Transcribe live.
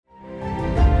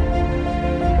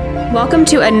Welcome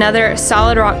to another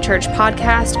Solid Rock Church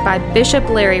podcast by Bishop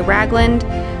Larry Ragland,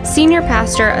 Senior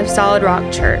Pastor of Solid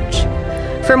Rock Church.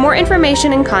 For more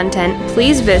information and content,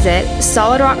 please visit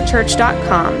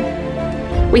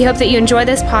solidrockchurch.com. We hope that you enjoy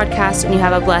this podcast and you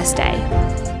have a blessed day.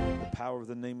 The power of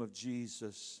the name of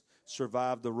Jesus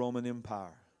survived the Roman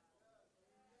Empire,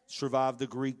 survived the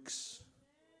Greeks.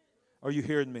 Are you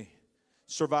hearing me?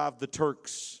 Survived the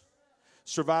Turks,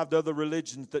 survived other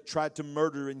religions that tried to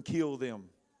murder and kill them,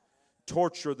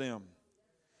 torture them.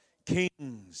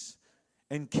 Kings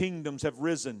and kingdoms have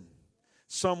risen.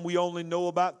 Some we only know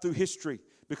about through history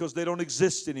because they don't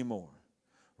exist anymore.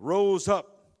 Rose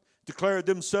up, declared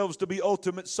themselves to be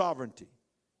ultimate sovereignty.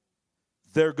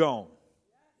 They're gone.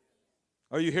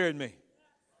 Are you hearing me?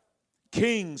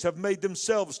 Kings have made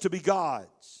themselves to be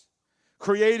gods,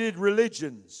 created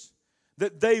religions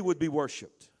that they would be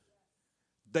worshiped.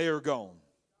 They are gone.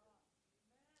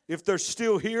 If they're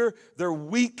still here, they're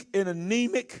weak and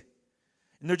anemic,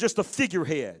 and they're just a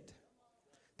figurehead.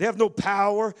 They have no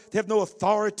power. They have no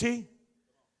authority.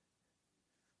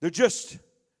 They're just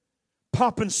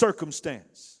pomp and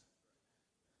circumstance.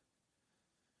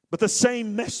 But the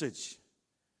same message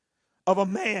of a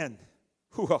man,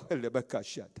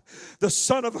 the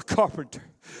son of a carpenter,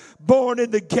 born in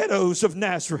the ghettos of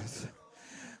Nazareth.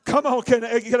 Come on, can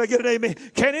I get an amen?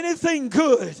 Can anything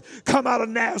good come out of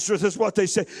Nazareth is what they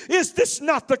said. Is this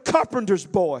not the carpenter's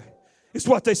boy? Is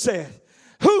what they said.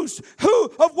 Who,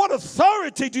 of what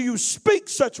authority do you speak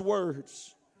such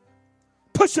words?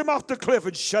 Push him off the cliff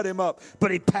and shut him up. But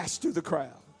he passed through the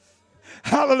crowd.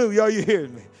 Hallelujah, are you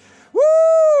hearing me?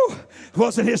 Woo! It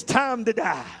wasn't his time to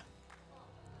die.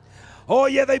 Oh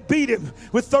yeah, they beat him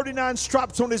with 39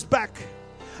 stripes on his back,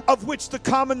 of which the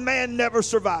common man never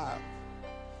survived.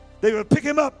 They would pick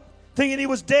him up thinking he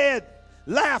was dead,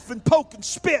 laugh and poke and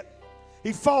spit.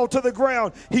 He'd fall to the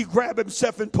ground. He'd grab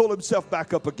himself and pull himself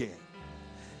back up again.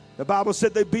 The Bible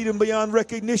said they beat him beyond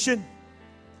recognition.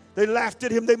 They laughed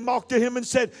at him. They mocked at him and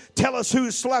said, tell us who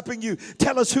is slapping you.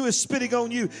 Tell us who is spitting on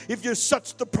you if you're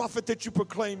such the prophet that you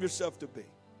proclaim yourself to be.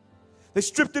 They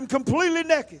stripped him completely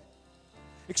naked,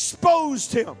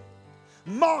 exposed him,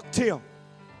 mocked him.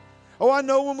 Oh, I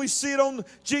know when we see it on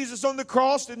Jesus on the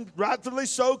cross, and rightfully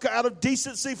so, out of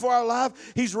decency for our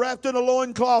life, he's wrapped in a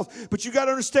loincloth. But you got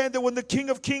to understand that when the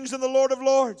King of Kings and the Lord of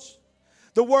Lords,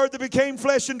 the Word that became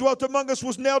flesh and dwelt among us,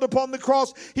 was nailed upon the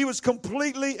cross, he was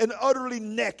completely and utterly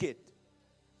naked.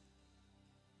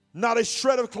 Not a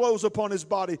shred of clothes upon his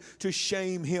body to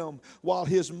shame him, while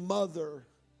his mother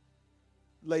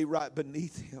lay right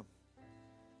beneath him.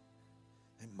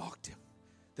 They mocked him.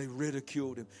 They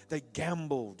ridiculed him. They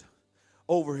gambled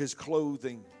over his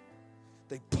clothing.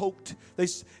 They poked.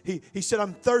 He said,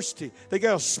 I'm thirsty. They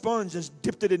got a sponge and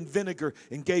dipped it in vinegar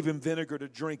and gave him vinegar to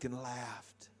drink and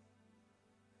laughed.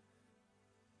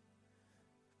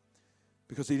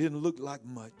 Because he didn't look like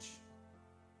much.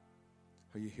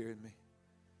 Are you hearing me?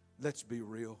 Let's be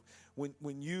real.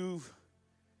 When you've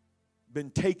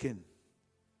been taken,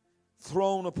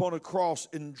 thrown upon a cross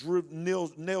and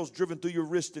nails driven through your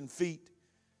wrist and feet,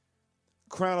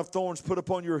 crown of thorns put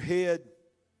upon your head,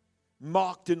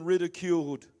 mocked and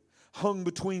ridiculed, hung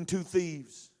between two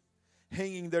thieves,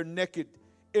 hanging there naked,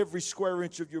 every square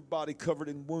inch of your body covered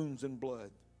in wounds and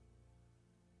blood.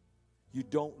 You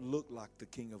don't look like the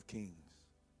King of Kings.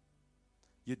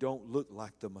 You don't look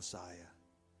like the Messiah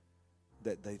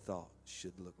that they thought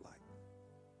should look like.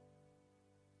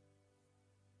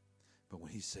 But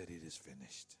when he said it is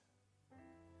finished,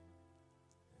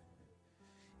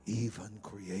 even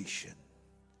creation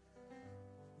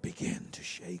began to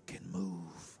shake and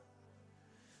move.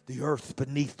 The earth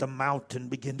beneath the mountain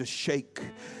began to shake.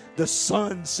 The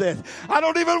sun said, I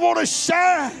don't even want to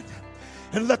shine.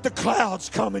 And let the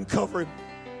clouds come and cover him.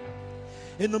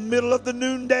 In the middle of the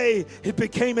noonday, it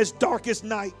became as dark as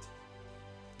night.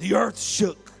 The earth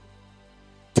shook.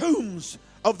 Tombs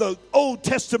of the Old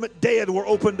Testament dead were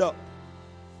opened up.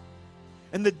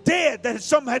 And the dead, that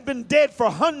some had been dead for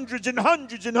hundreds and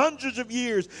hundreds and hundreds of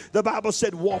years, the Bible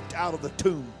said, walked out of the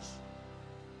tombs.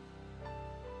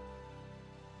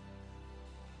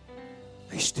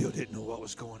 They still didn't know what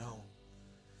was going on,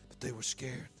 but they were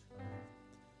scared.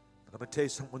 But I'm going to tell you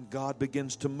something, when God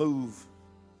begins to move,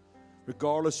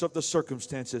 regardless of the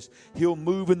circumstances, he'll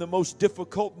move in the most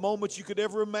difficult moments you could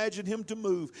ever imagine him to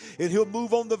move. And he'll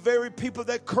move on the very people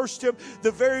that cursed him,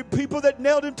 the very people that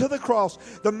nailed him to the cross.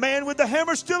 The man with the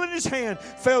hammer still in his hand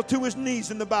fell to his knees,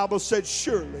 and the Bible said,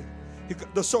 surely,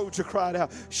 the soldier cried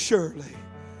out, surely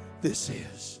this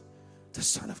is the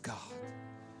Son of God.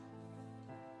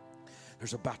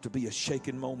 There's about to be a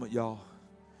shaking moment, y'all.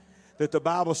 that the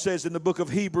Bible says in the book of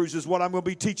Hebrews is what I'm going to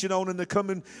be teaching on in the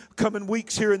coming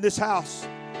weeks here in this house,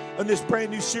 in this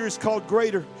brand new series called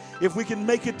Greater. If we can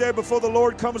make it there before the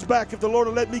Lord comes back, if the Lord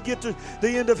will let me get to the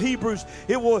end of Hebrews,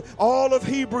 all of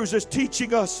Hebrews is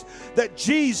teaching us that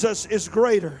Jesus is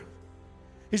greater.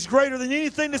 He's greater than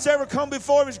anything that's ever come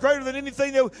before him. He's greater than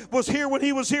anything that was here when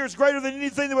he was here. He's greater than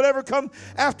anything that would ever come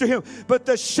after him. But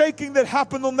the shaking that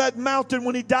happened on that mountain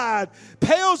when he died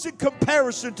pales in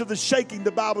comparison to the shaking,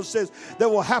 the Bible says, that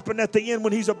will happen at the end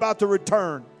when he's about to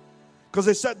return.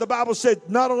 Because the Bible said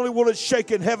not only will it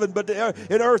shake in heaven, but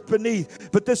in earth beneath.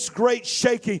 But this great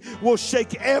shaking will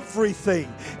shake everything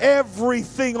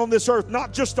on this earth.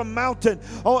 Not just a mountain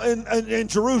in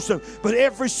Jerusalem, but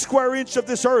every square inch of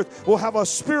this earth will have a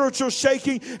spiritual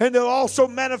shaking. And they'll also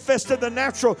manifest in the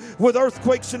natural with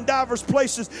earthquakes in diverse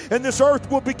places. And this earth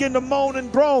will begin to moan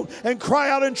and groan and cry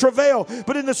out in travail.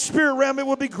 But in the spirit realm, it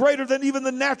will be greater than even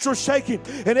the natural shaking.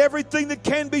 And everything that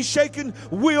can be shaken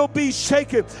will be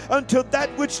shaken until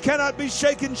that which cannot be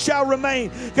shaken shall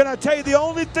remain. Can I tell you, the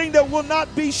only thing that will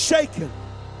not be shaken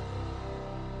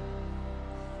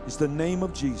is the name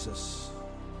of Jesus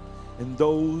and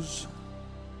those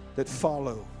that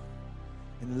follow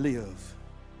and live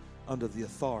under the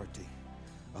authority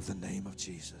of the name of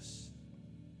Jesus.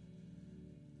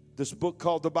 This book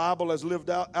called the Bible has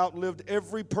outlived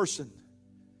every person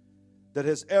that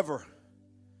has ever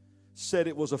said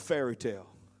it was a fairy tale.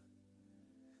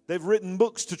 They've written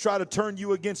books to try to turn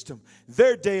you against them.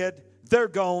 They're dead. They're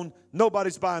gone.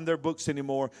 Nobody's buying their books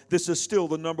anymore. This is still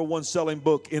the number one selling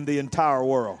book in the entire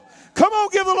world. Come on,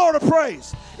 give the Lord a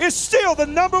praise. It's still the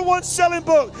number one selling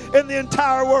book in the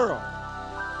entire world.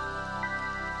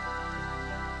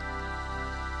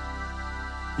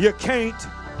 You can't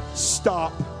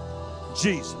stop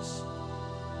Jesus.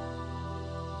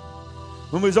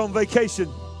 When we was on vacation,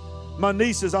 my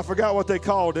nieces, I forgot what they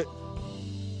called it.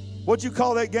 What'd you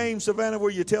call that game, Savannah,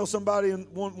 where you tell somebody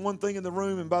one thing in the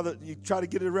room and you try to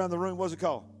get it around the room? What's it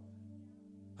called?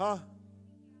 Huh?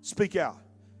 Speak out.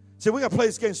 See, we got to play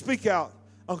this game, Speak Out,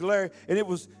 Uncle Larry. And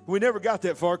we never got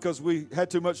that far because we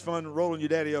had too much fun rolling your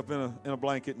daddy up in a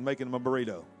blanket and making him a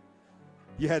burrito.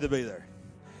 You had to be there.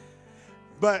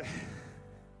 But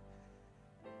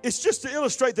it's just to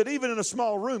illustrate that even in a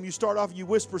small room, you start off and you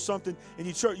whisper something and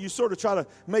you sort of try to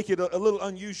make it a little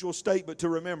unusual statement to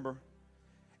remember.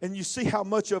 And you see how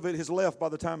much of it is left by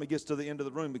the time it gets to the end of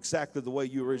the room exactly the way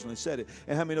you originally said it.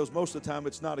 And how many knows most of the time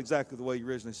it's not exactly the way you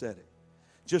originally said it.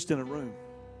 Just in a room.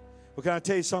 Well, can I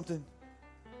tell you something?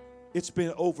 It's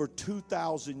been over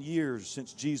 2,000 years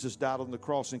since Jesus died on the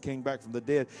cross and came back from the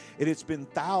dead. And it's been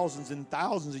thousands and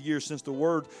thousands of years since the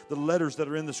letters that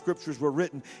are in the scriptures were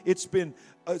written. It's been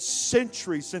a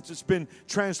century since it's been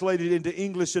translated into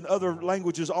English and other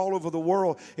languages all over the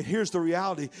world. And here's the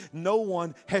reality. No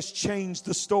one has changed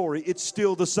the story. It's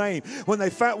still the same. When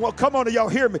they found, well, come on, y'all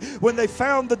hear me. When they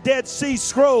found the Dead Sea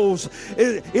Scrolls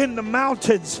in the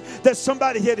mountains that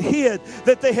somebody had hid,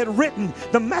 that they had written,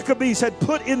 the Maccabees had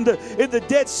put in the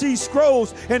Dead Sea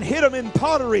Scrolls and hid them in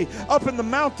pottery up in the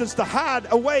mountains to hide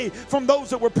away from those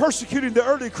that were persecuting the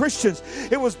early Christians.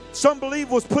 It was, some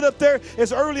believe, was put up there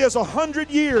as early as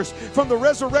 100 years from the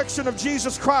resurrection of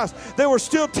Jesus Christ. They were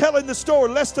still telling the story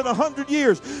less than 100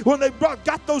 years. When they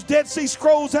got those Dead Sea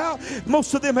Scrolls out,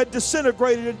 most of them had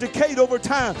disintegrated and decayed over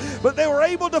time. But they were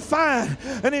able to find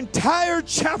an entire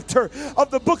chapter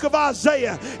of the book of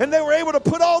Isaiah, and they were able to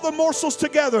put all the morsels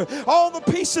together, all the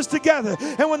pieces together.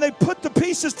 And when they put the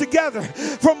pieces together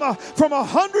from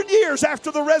 100 years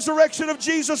after the resurrection of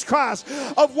Jesus Christ,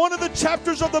 of one of the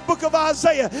chapters of the book of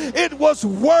Isaiah, it was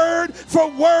word for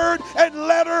word and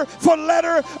letter for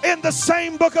letter in the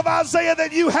same book of Isaiah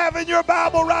that you have in your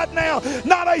Bible right now.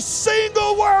 Not a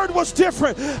single word was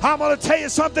different. I'm going to tell you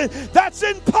something, that's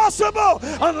impossible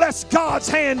unless God's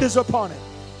hand is upon it.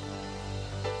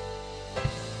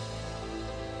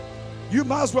 You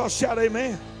might as well shout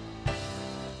amen.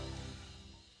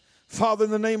 Father,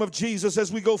 in the name of Jesus,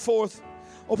 as we go forth,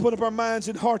 open up our minds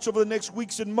and hearts over the next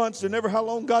weeks and months and ever how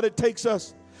long, God, it takes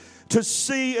us to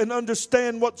see and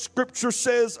understand what Scripture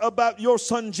says about your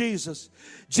Son, Jesus.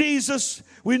 Jesus,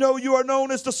 we know you are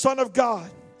known as the Son of God.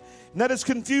 And that has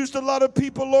confused a lot of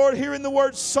people, Lord, hearing the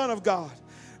word Son of God.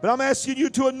 But I'm asking you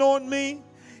to anoint me,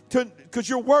 because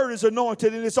your word is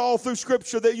anointed, and it's all through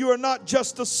Scripture, that you are not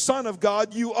just the Son of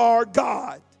God, you are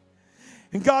God.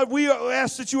 And God, we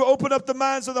ask that you open up the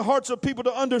minds and the hearts of people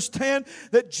to understand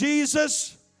that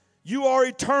Jesus, you are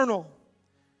eternal.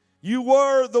 You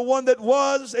were the one that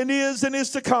was and is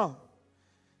to come.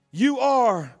 You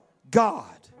are God.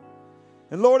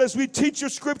 And Lord, as we teach your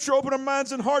Scripture, open our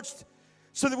minds and hearts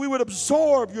so that we would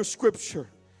absorb your Scripture,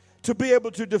 to be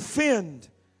able to defend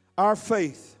our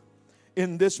faith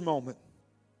in this moment.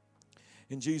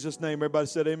 In Jesus' name, everybody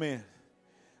said amen.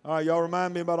 All right, y'all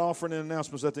remind me about offering and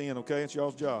announcements at the end, okay? It's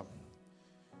y'all's job.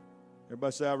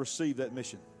 Everybody say, I received that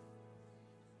mission.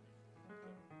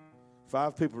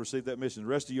 5 people received that mission. The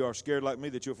rest of you are scared like me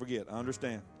that you'll forget. I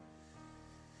understand.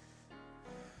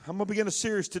 I'm going to begin a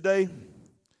series today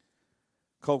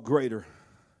called Greater.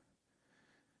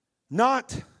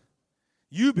 Not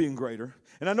you being greater.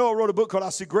 And I know I wrote a book called I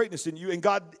See Greatness in You. And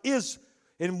God is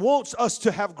and wants us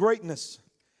to have greatness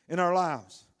in our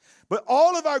lives. But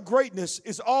all of our greatness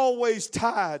is always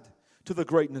tied to the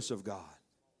greatness of God.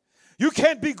 You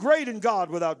can't be great in God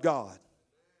without God.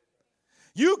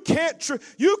 You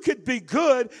could be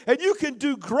good and you can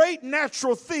do great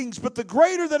natural things, but the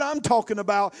greater that I'm talking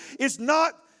about is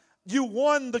not you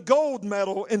won the gold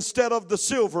medal instead of the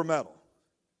silver medal.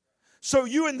 So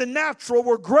you in the natural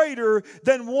were greater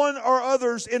than one or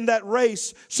others in that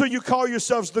race, so you call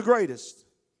yourselves the greatest.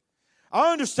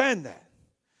 I understand that.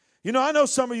 You know, I know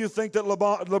some of you think that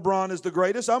LeBron is the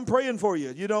greatest. I'm praying for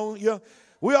you.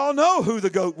 We all know who the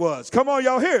GOAT was. Come on,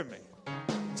 y'all hear me.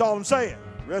 That's all I'm saying.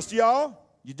 The rest of y'all,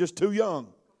 you're just too young.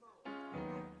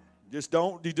 You just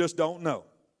don't know.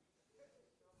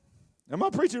 Am I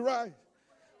preaching right?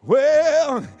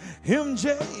 Well,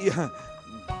 MJ.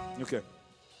 Okay.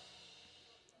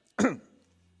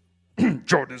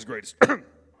 Jordan is greatest.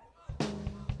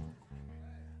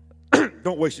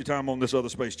 Don't waste your time on this other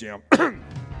Space Jam.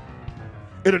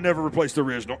 It'll never replace the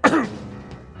original. Oh,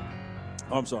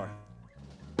 I'm sorry.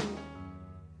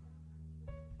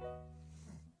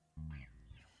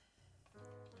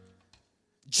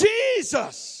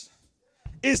 Jesus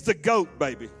is the GOAT,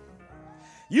 baby.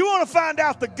 You want to find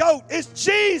out the GOAT? It's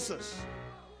Jesus.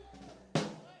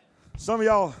 Some of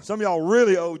y'all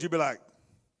really old. You'd be like,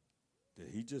 did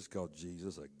he just call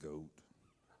Jesus a GOAT?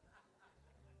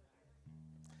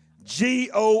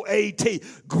 G-O-A-T.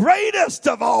 Greatest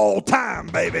of all time,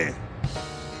 baby.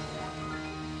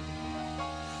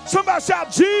 Somebody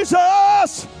shout,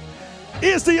 Jesus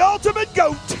is the ultimate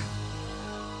GOAT.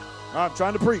 I'm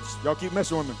trying to preach. Y'all keep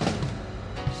messing with me.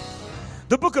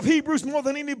 The book of Hebrews, more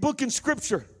than any book in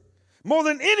Scripture,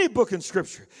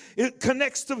 it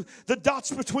connects the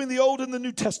dots between the Old and the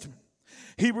New Testament.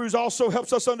 Hebrews also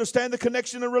helps us understand the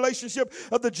connection and relationship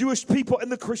of the Jewish people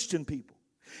and the Christian people.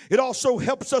 It also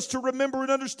helps us to remember and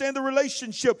understand the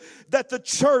relationship that the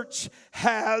church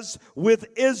has with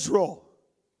Israel.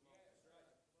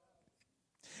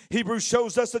 Hebrews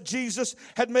shows us that Jesus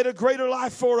had made a greater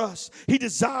life for us. He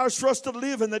desires for us to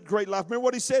live in that great life. Remember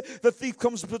what he said? The thief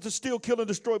comes to steal, kill, and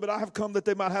destroy, but I have come that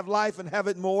they might have life and have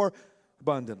it more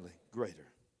abundantly.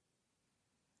 Greater.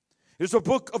 It's a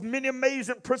book of many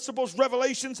amazing principles,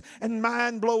 revelations, and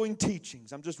mind-blowing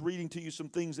teachings. I'm just reading to you some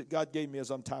things that God gave me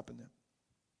as I'm typing them.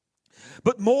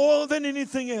 But more than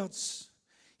anything else,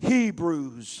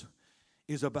 Hebrews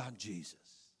is about Jesus.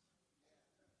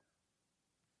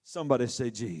 Somebody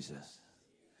say Jesus.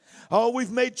 Oh,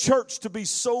 we've made church to be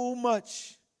so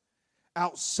much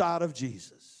outside of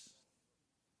Jesus.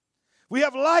 We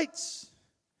have lights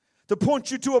to point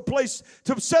you to a place,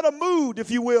 to set a mood, if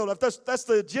you will. If that's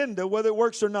the agenda, whether it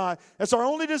works or not. That's our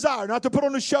only desire, not to put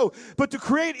on a show, but to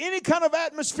create any kind of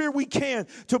atmosphere we can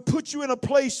to put you in a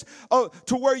place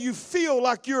to where you feel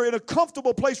like you're in a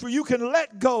comfortable place where you can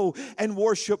let go and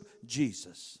worship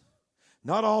Jesus.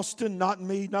 Not Austin, not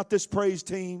me, not this praise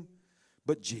team,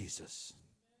 but Jesus.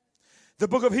 The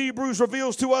book of Hebrews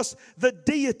reveals to us the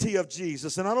deity of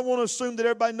Jesus. And I don't want to assume that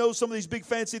everybody knows some of these big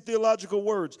fancy theological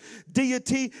words.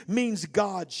 Deity means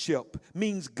godship,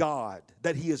 means God,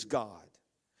 that he is God.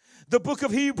 The book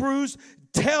of Hebrews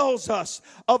tells us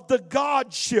of the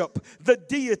godship, the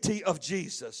deity of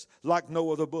Jesus, like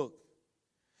no other book.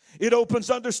 It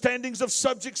opens understandings of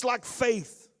subjects like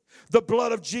faith, the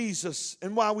blood of Jesus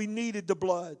and why we needed the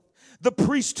blood, the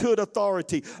priesthood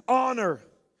authority, honor,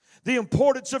 the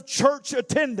importance of church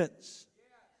attendance,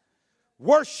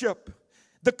 worship,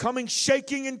 the coming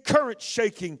shaking and current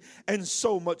shaking, and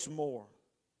so much more.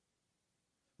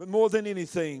 But more than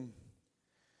anything,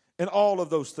 and all of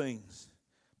those things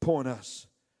point us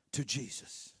to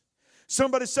Jesus.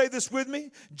 Somebody say this with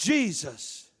me.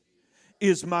 Jesus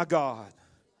is my God.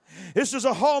 This is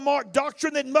a hallmark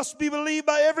doctrine that must be believed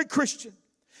by every Christian.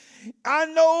 I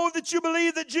know that you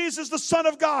believe that Jesus is the Son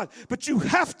of God, but you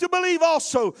have to believe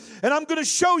also, and I'm going to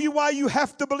show you why you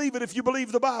have to believe it if you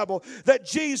believe the Bible, that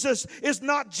Jesus is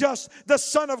not just the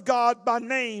Son of God by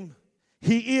name.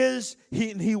 He is,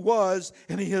 he was,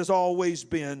 and he has always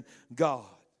been God.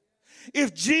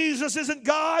 If Jesus isn't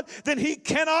God, then he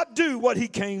cannot do what he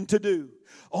came to do.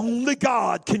 Only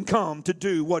God can come to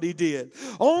do what he did.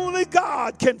 Only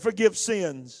God can forgive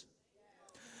sins.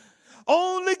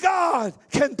 Only God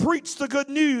can preach the good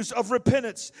news of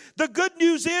repentance. The good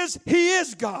news is he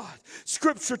is God.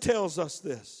 Scripture tells us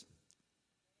this.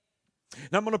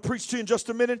 Now I'm going to preach to you in just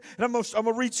a minute, and I'm going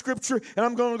to read Scripture, and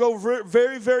I'm going to go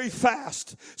very, very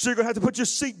fast. So you're going to have to put your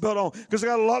seatbelt on, because I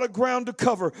got a lot of ground to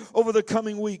cover over the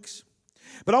coming weeks.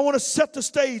 But I want to set the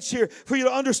stage here for you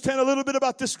to understand a little bit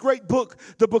about this great book,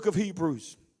 the book of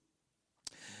Hebrews.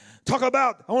 I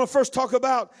want to first talk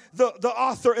about the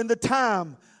author and the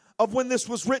time of when this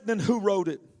was written and who wrote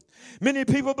it. Many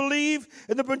people believe,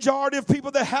 and the majority of people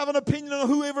that have an opinion on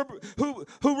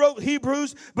who wrote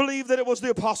Hebrews believe that it was the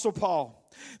Apostle Paul.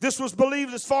 This was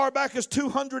believed as far back as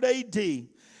 200 A.D.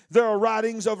 There are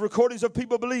recordings of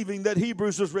people believing that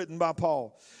Hebrews was written by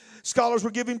Paul. Scholars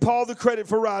were giving Paul the credit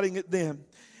for writing it then.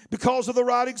 Because of the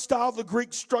writing style, the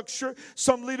Greek structure,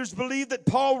 some leaders believe that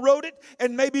Paul wrote it,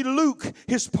 and maybe Luke,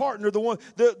 his partner, the one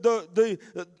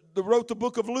wrote the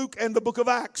book of Luke and the book of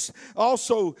Acts,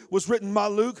 also was written by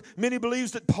Luke. Many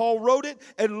believe that Paul wrote it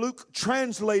and Luke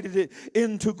translated it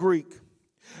into Greek.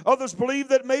 Others believe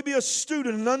that maybe a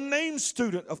student, an unnamed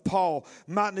student of Paul,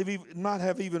 might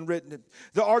have even written it.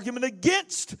 The argument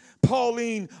against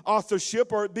Pauline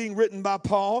authorship or it being written by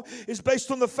Paul is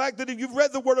based on the fact that if you've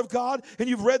read the Word of God and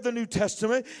you've read the New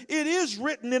Testament, it is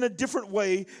written in a different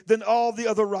way than all the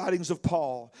other writings of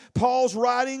Paul. Paul's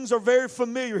writings are very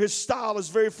familiar. His style is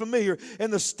very familiar.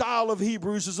 And the style of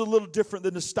Hebrews is a little different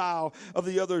than the style of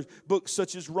the other books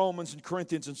such as Romans and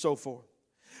Corinthians and so forth.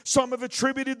 Some have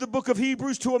attributed the book of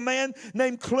Hebrews to a man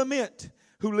named Clement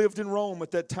who lived in Rome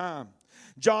at that time.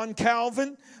 John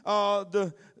Calvin,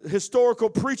 the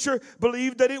historical preacher,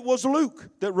 believed that it was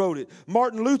Luke that wrote it.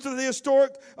 Martin Luther, the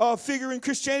historic figure in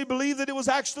Christianity, believed that it was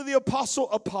actually the apostle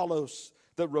Apollos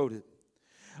that wrote it.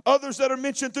 Others that are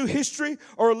mentioned through history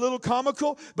are a little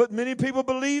comical, but many people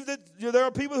believe that there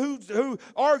are people who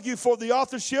argue for the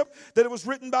authorship, that it was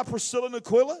written by Priscilla and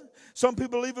Aquila. Some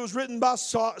people believe it was written by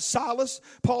Silas,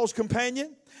 Paul's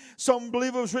companion. Some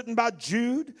believe it was written by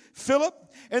Jude, Philip.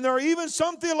 And there are even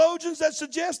some theologians that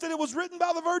suggest that it was written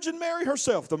by the Virgin Mary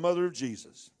herself, the mother of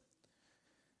Jesus.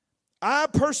 I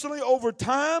personally, over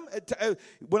time,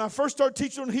 when I first started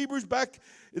teaching on Hebrews back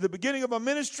at the beginning of my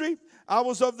ministry, I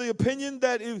was of the opinion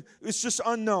that it's just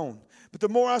unknown. But the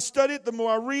more I study it, the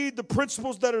more I read the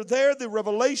principles that are there, the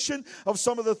revelation of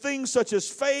some of the things such as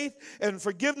faith and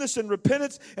forgiveness and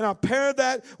repentance, and I pair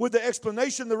that with the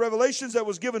explanation, the revelations that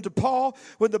was given to Paul,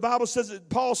 when the Bible says that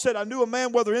Paul said, I knew a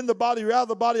man whether in the body or out of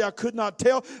the body, I could not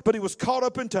tell, but he was caught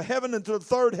up into heaven, into the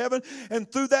third heaven, and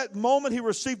through that moment he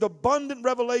received abundant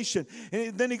revelation.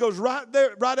 And then he goes right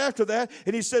after that,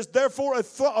 and he says, therefore a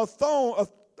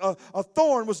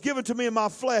thorn was given to me in my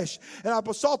flesh. And I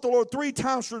besought the Lord 3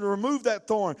 times for him to remove that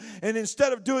thorn. And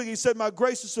instead of doing it, he said, my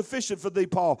grace is sufficient for thee,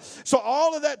 Paul. So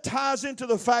all of that ties into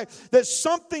the fact that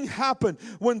something happened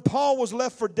when Paul was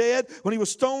left for dead, when he was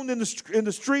stoned in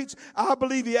the streets. I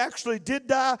believe he actually did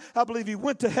die. I believe he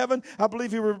went to heaven. I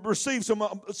believe he received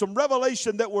some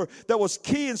revelation that was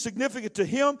key and significant to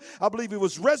him. I believe he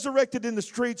was resurrected in the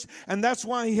streets, and that's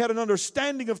why he had an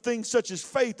understanding of things such as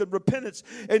faith and repentance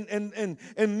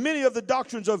and many of the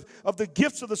doctrines of the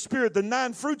gifts of the Spirit, the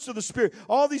 9 fruits of the Spirit.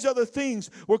 All these other things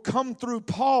were come through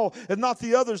Paul and not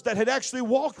the others that had actually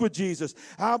walked with Jesus.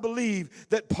 I believe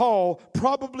that Paul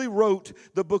probably wrote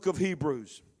the book of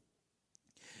Hebrews.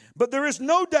 But there is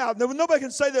no doubt, nobody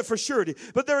can say that for surety,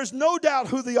 but there is no doubt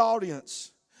who the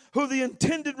audience, who the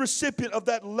intended recipient of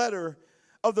that letter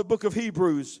of the book of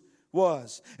Hebrews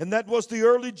was. And that was the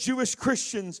early Jewish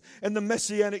Christians and the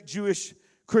Messianic Jewish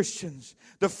Christians.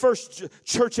 The first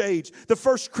church age. The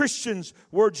first Christians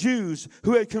were Jews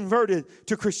who had converted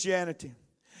to Christianity.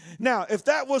 Now, if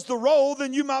that was the role,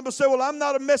 then you might say, well, I'm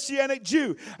not a Messianic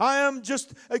Jew. I am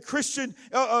just a Christian,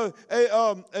 what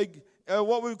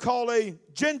we would call a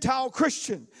Gentile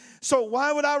Christian. So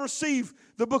why would I receive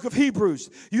the book of Hebrews?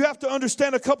 You have to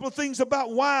understand a couple of things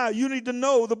about why you need to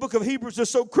know the book of Hebrews is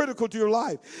so critical to your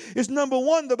life. It's number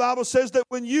one, the Bible says that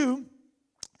when you,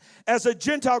 as a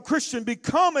Gentile Christian,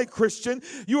 become a Christian,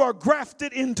 you are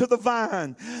grafted into the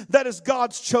vine. That is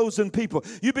God's chosen people.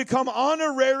 You become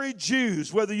honorary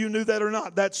Jews, whether you knew that or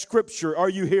not. That's Scripture. Are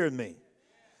you hearing me?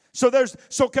 So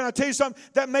can I tell you something?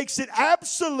 That makes it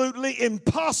absolutely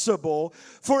impossible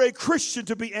for a Christian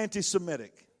to be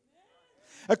anti-Semitic.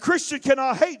 A Christian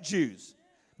cannot hate Jews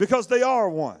because they are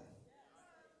one.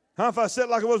 If I said it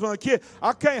like I was when I was a kid,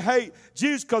 I can't hate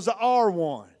Jews because they are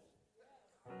one.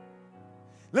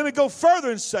 Let me go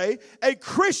further and say a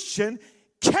Christian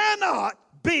cannot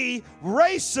be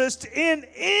racist in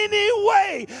any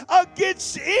way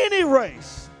against any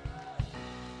race.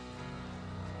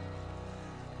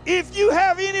 If you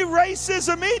have any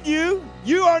racism in you,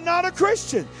 you are not a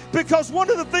Christian. Because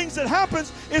one of the things that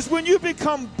happens is when you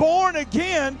become born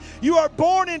again, you are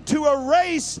born into a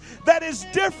race that is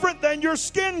different than your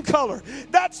skin color.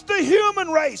 That's the human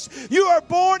race. You are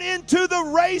born into the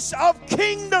race of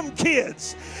kingdom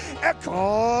kids.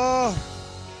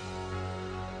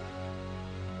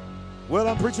 Well,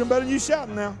 I'm preaching better than you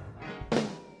shouting now.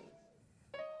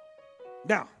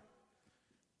 Now,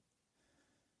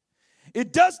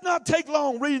 it does not take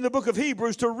long reading the book of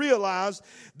Hebrews to realize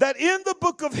that in the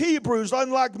book of Hebrews,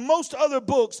 unlike most other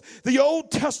books, the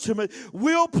Old Testament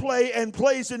will play and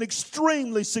plays an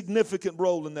extremely significant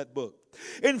role in that book.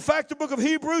 In fact, the book of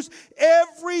Hebrews,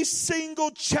 every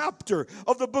single chapter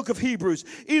of the book of Hebrews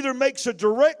either makes a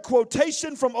direct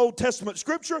quotation from Old Testament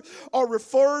scripture or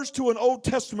refers to an Old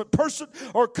Testament person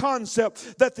or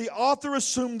concept that the author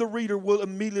assumed the reader will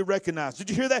immediately recognize. Did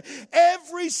you hear that?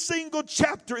 Every single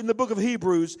chapter in the book of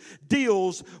Hebrews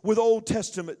deals with Old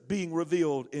Testament being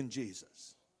revealed in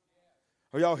Jesus.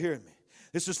 Are y'all hearing me?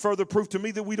 This is further proof to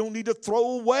me that we don't need to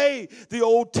throw away the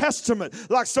Old Testament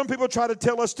like some people try to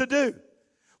tell us to do.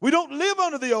 We don't live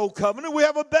under the old covenant. We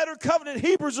have a better covenant.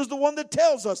 Hebrews is the one that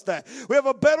tells us that. We have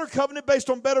a better covenant based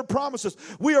on better promises.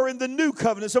 We are in the new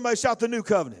covenant. Somebody shout the new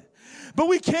covenant. But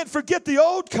we can't forget the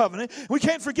old covenant. We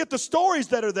can't forget the stories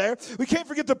that are there. We can't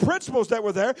forget the principles that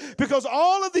were there, because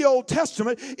all of the Old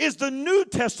Testament is the New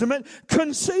Testament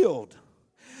concealed.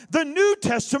 The New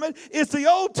Testament is the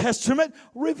Old Testament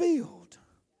revealed.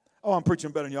 Oh, I'm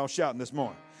preaching better than y'all shouting this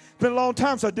morning. It's been a long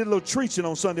time since I did a little preaching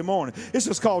on Sunday morning. This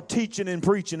is called teaching and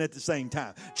preaching at the same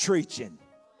time. Preaching.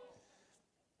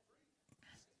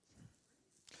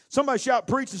 Somebody shout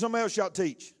preach and somebody else shout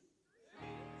teach.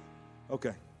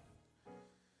 Okay.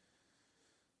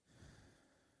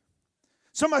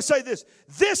 Somebody say this.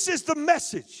 This is the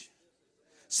message.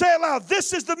 Say it loud.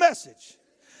 This is the message.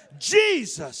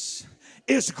 Jesus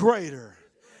is greater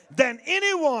than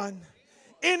anyone,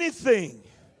 anything.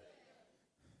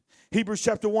 Hebrews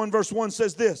chapter 1 verse 1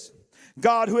 says this.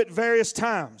 God who at various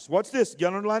times, watch this, you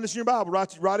underline this in your Bible,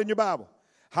 write in your Bible,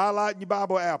 highlight in your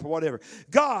Bible app or whatever.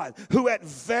 God who at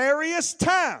various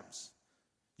times,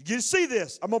 you see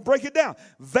this, I'm going to break it down.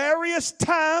 Various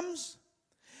times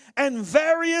and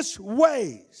various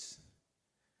ways.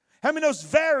 How many knows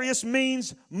various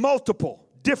means multiple,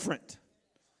 different?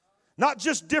 Not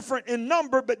just different in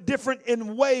number, but different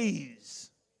in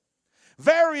ways.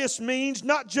 Various means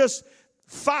not just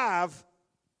 5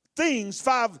 things,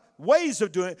 5 ways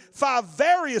of doing it. 5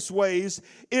 various ways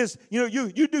is,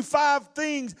 you do 5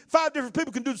 things, 5 different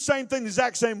people can do the same thing the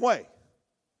exact same way.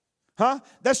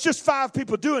 That's just 5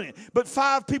 people doing it. But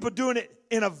 5 people doing it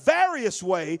in a various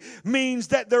way means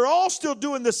that they're all still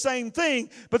doing the same thing,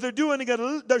 but they're doing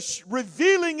it, they're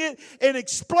revealing it and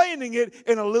explaining it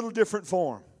in a little different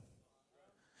form.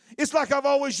 It's like I've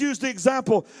always used the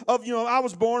example of, I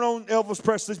was born on Elvis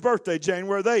Presley's birthday,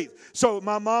 January the 8th. So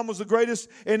my mom was the greatest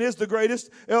and is the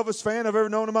greatest Elvis fan I've ever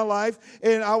known in my life.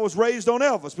 And I was raised on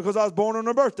Elvis because I was born on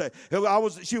her birthday.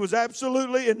 She was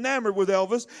absolutely enamored with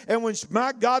Elvis. And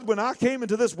when I came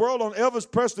into this world on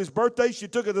Elvis Presley's birthday, she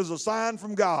took it as a sign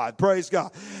from God. Praise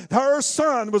God. Her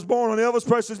son was born on Elvis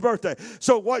Presley's birthday.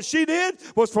 So what she did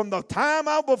was from the time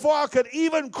before I could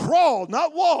even crawl,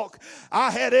 not walk,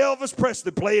 I had Elvis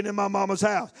Presley playing in my mama's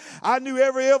house. I knew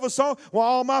every Elvis song. While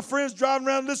all my friends driving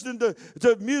around listening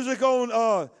to music on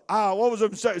what was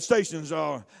them stations,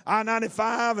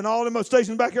 I-95 and all them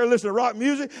stations back there listening to rock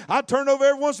music. I turned over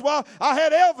every once in a while. I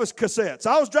had Elvis cassettes.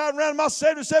 I was driving around in my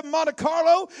 77 Monte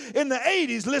Carlo in the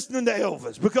 80s listening to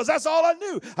Elvis because that's all I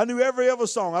knew. I knew every Elvis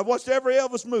song. I watched every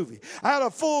Elvis movie. I had a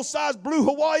full-size blue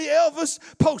Hawaii Elvis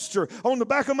poster on the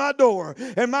back of my door.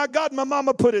 And my God, my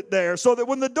mama put it there so that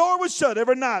when the door was shut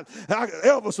every night,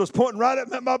 Elvis was pointing right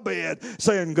at my bed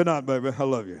saying, "Good night, baby. I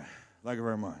love you. Thank you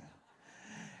very much."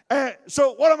 And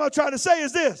so what am I trying to say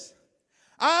is this.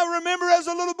 I remember as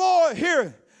a little boy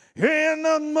hearing, "Ain't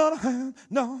nothing but a hand,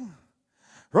 no,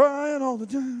 crying all the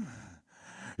time.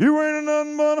 You ain't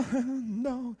nothing but a hand,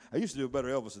 no." I used to do a better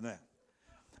Elvis than that.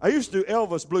 I used to do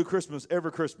Elvis Blue Christmas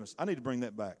every Christmas. I need to bring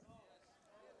that back.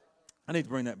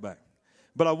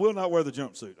 But I will not wear the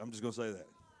jumpsuit. I'm just going to say that.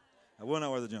 I will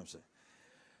not wear the jumpsuit.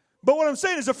 But what I'm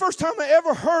saying is the first time I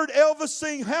ever heard Elvis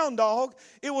sing Hound Dog,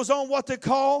 it was on what they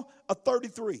call a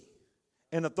 33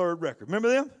 and a third record. Remember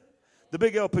them? The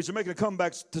big LPs are making a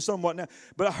comeback to somewhat now.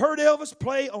 But I heard Elvis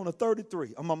play on a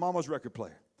 33 on my mama's record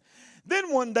player.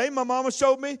 Then one day my mama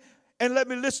showed me and let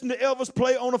me listen to Elvis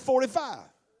play on a 45.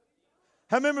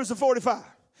 How many remember it's a 45?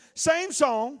 Same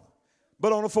song,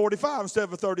 but on a 45 instead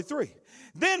of a 33.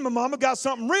 Then my mama got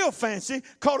something real fancy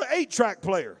called an 8-track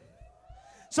player.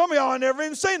 Some of y'all have never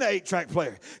even seen an 8-track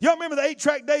player. Y'all remember the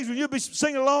 8-track days when you'd be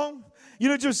singing along? You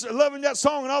know, just loving that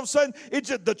song, and all of a sudden,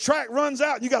 the track runs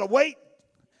out, and you got to wait.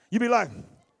 You'd be like,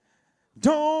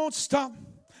 don't stop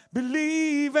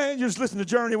believing. You just listen to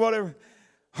Journey, whatever.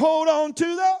 Hold on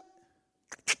to that.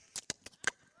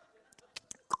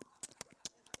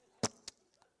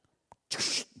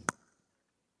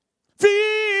 Feel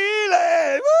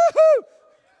it. Woo-hoo.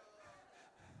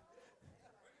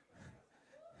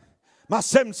 My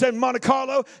 77 Monte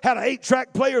Carlo had an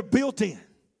 8-track player built in.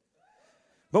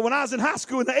 But when I was in high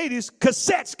school in the 80s,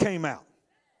 cassettes came out.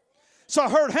 So I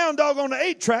heard Hound Dog on the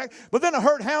 8-track, but then I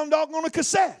heard Hound Dog on a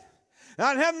cassette. And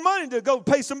I didn't have money to go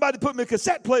pay somebody to put me a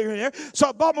cassette player in there, so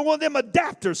I bought me one of them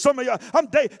adapters. Some of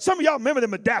y'all remember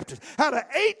them adapters. I had an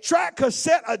 8-track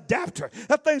cassette adapter.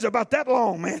 That thing's about that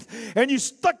long, man. And you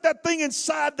stuck that thing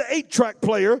inside the 8-track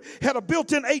player, had a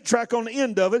built-in 8-track on the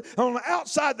end of it. And on the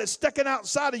outside, that's sticking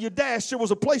outside of your dash, there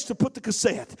was a place to put the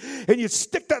cassette. And you'd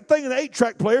stick that thing in the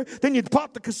 8-track player, then you'd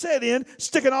pop the cassette in,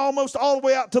 stick it almost all the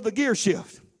way out to the gear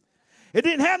shift. It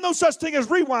didn't have no such thing as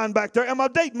rewind back there. Am I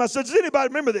dating myself? Does anybody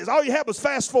remember this? All you had was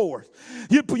fast forward.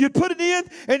 You'd put it in,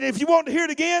 and if you wanted to hear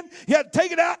it again, you had to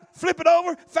take it out, flip it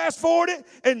over, fast forward it,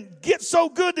 and get so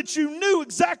good that you knew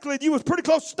exactly you was pretty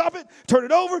close to stop it, turn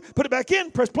it over, put it back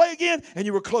in, press play again, and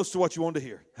you were close to what you wanted to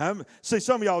hear. See,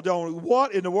 some of y'all don't.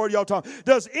 What in the world y'all talking?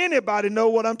 Does anybody know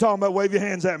what I'm talking about? Wave your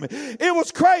hands at me. It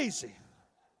was crazy.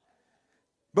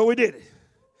 But we did it.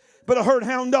 But I heard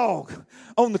Hound Dog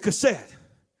on the cassette.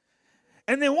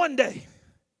 And then one day,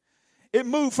 it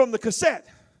moved from the cassette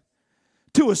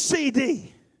to a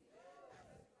CD.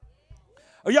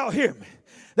 Are y'all hear me?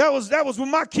 That was when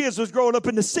my kids was growing up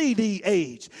in the CD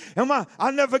age. And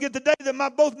I'll never forget the day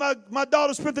that both my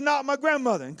daughters spent the night with my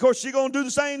grandmother. And of course, she's going to do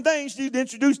the same thing. She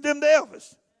introduced them to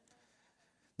Elvis.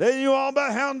 They knew all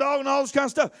about Hound Dog and all this kind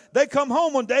of stuff. They come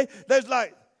home one day, there's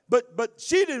like, but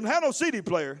she didn't have no CD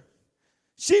player.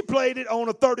 She played it on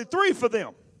a 33 for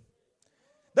them.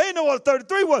 They didn't know what a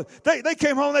 33 was. They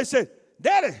came home and they said,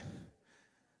 Daddy,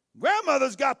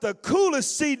 grandmother's got the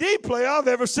coolest CD player I've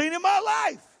ever seen in my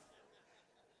life.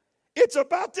 It's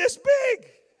about this big.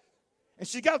 And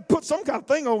she got to put some kind of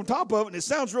thing on top of it, and it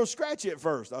sounds real scratchy at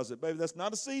first. I said, baby, that's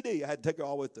not a CD. I had to take it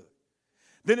all the way through.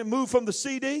 Then it moved from the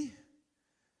CD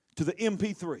to the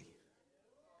MP3.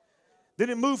 Then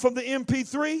it moved from the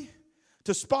MP3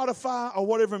 to Spotify or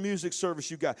whatever music service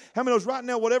you got. How many knows right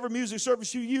now, whatever music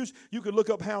service you use, you can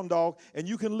look up Hound Dog and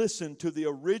you can listen to the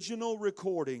original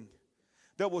recording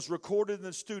that was recorded in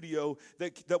the studio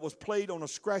that was played on a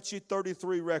scratchy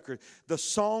 33 record. The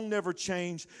song never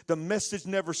changed. The message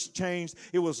never changed.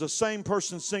 It was the same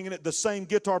person singing it, the same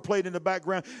guitar played in the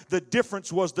background. The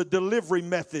difference was the delivery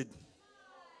method.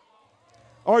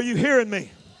 Are you hearing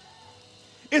me?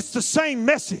 It's the same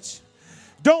message.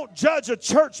 Don't judge a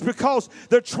church because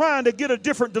they're trying to get a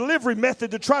different delivery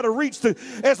method to try to reach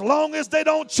as long as they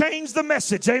don't change the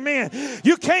message. Amen.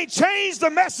 You can't change the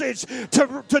message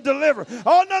to deliver.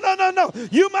 Oh, no.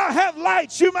 You might have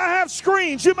lights. You might have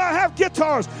screens. You might have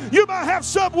guitars. You might have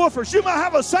subwoofers. You might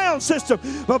have a sound system.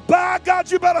 But by God,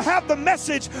 you better have the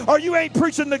message or you ain't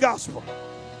preaching the gospel.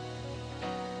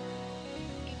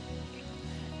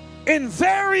 In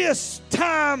various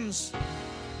times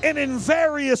and in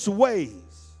various ways,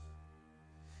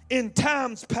 in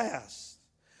times past,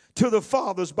 to the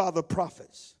fathers by the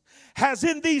prophets, has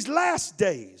in these last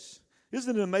days.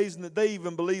 Isn't it amazing that they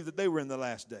even believe that they were in the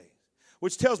last days?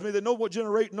 Which tells me that no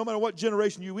matter what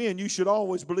generation you're in, you should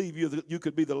always believe you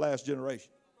could be the last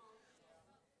generation.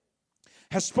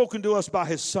 Has spoken to us by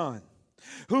his Son,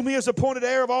 whom he has appointed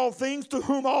heir of all things, to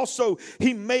whom also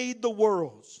he made the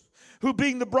worlds, who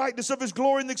being the brightness of his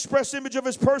glory and the express image of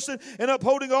his person, and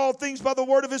upholding all things by the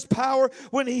word of his power,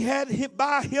 when he had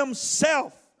by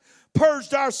himself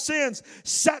purged our sins,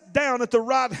 sat down at the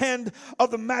right hand of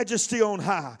the majesty on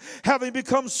high, having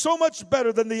become so much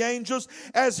better than the angels,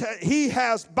 as he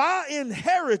has by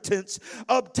inheritance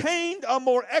obtained a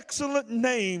more excellent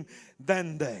name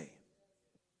than they.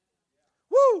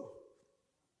 Woo!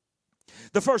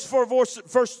 The first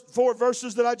four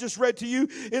verses that I just read to you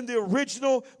in the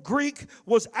original Greek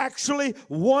was actually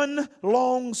one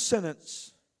long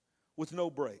sentence with no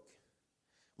break. It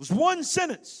was one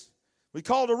sentence. We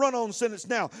call it a run-on sentence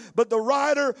now. But the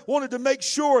writer wanted to make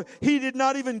sure he did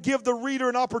not even give the reader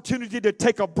an opportunity to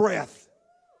take a breath.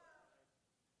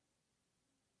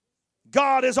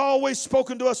 God has always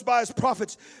spoken to us by his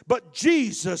prophets, but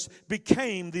Jesus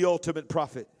became the ultimate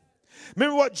prophet.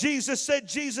 Remember what Jesus said?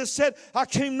 Jesus said, I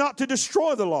came not to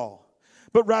destroy the law,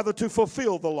 but rather to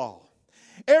fulfill the law.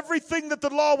 Everything that the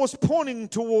law was pointing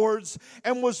towards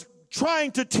and was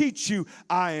trying to teach you,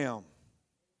 I am.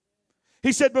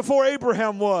 He said, before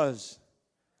Abraham was,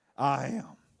 I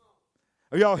am.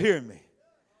 Are y'all hearing me?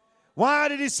 Why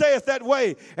did he say it that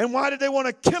way? And why did they want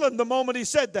to kill him the moment he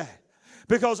said that?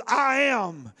 Because I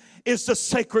am is the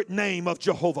sacred name of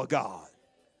Jehovah God.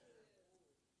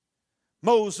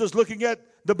 Moses, looking at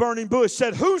the burning bush,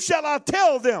 said, who shall I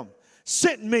tell them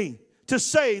sent me to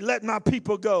say, let my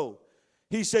people go?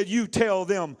 He said, you tell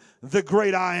them the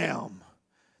great I am,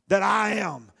 that I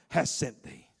am has sent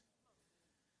thee.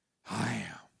 I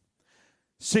am.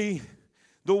 See,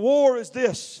 the war is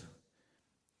this.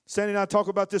 Sandy and I talk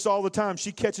about this all the time.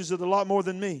 She catches it a lot more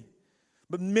than me.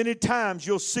 But many times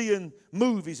you'll see in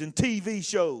movies and TV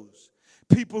shows,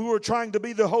 people who are trying to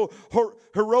be the whole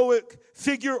heroic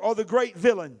figure or the great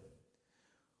villain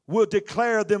will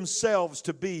declare themselves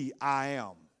to be I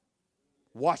am.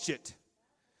 Watch it.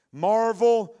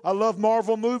 Marvel, I love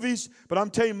Marvel movies, but I'm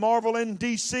telling you, Marvel and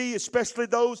DC, especially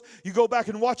those, you go back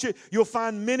and watch it, you'll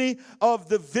find many of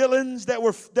the villains that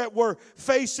were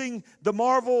facing the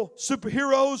Marvel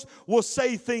superheroes will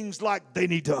say things like, they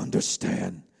need to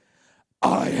understand,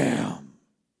 I am.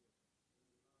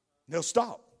 They'll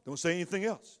stop. Don't say anything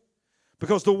else.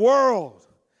 Because the world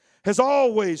has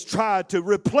always tried to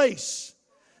replace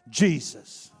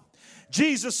Jesus.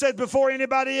 Jesus said before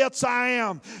anybody else, I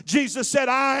am. Jesus said,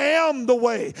 I am the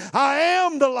way. I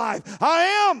am the life.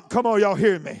 I am. Come on, y'all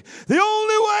hear me. The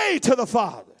only way to the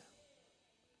Father.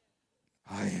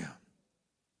 I am.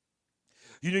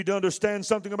 You need to understand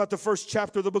something about the first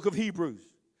chapter of the book of Hebrews.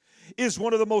 Is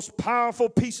one of the most powerful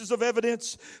pieces of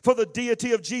evidence for the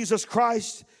deity of Jesus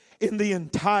Christ in the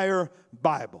entire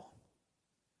Bible.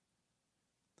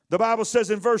 The Bible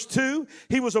says in verse 2,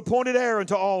 he was appointed heir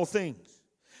unto all things.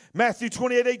 Matthew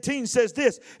 28:18 says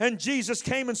this, and Jesus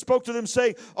came and spoke to them,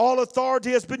 saying, all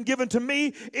authority has been given to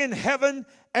me in heaven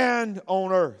and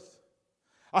on earth.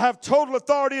 I have total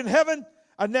authority in heaven.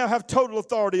 I now have total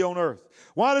authority on earth.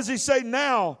 Why does he say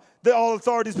now that all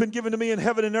authority has been given to me in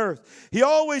heaven and earth? He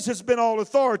always has been all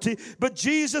authority, but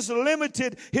Jesus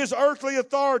limited his earthly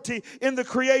authority in the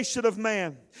creation of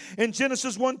man. In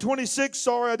Genesis 1:26,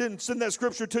 sorry I didn't send that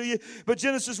scripture to you, but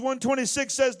Genesis 1:26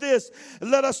 says this,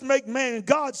 let us make man, and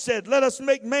God said, let us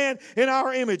make man in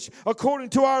our image, according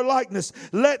to our likeness.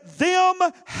 Let them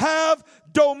have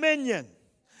dominion.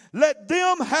 Let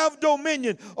them have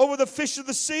dominion over the fish of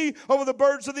the sea, over the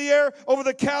birds of the air, over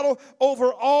the cattle,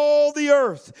 over all the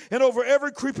earth, and over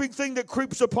every creeping thing that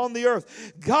creeps upon the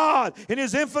earth. God, in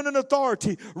his infinite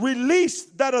authority,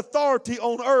 released that authority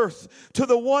on earth to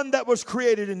the one that was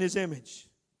created in his image.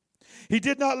 He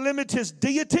did not limit his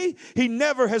deity. He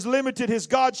never has limited his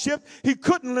godship. He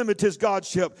couldn't limit his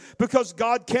godship because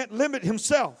God can't limit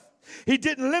himself. He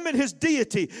didn't limit his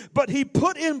deity, but he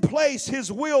put in place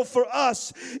his will for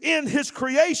us in his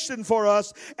creation for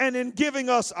us and in giving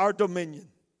us our dominion.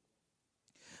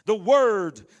 The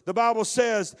Word, the Bible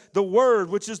says, the Word,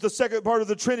 which is the second part of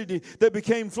the Trinity that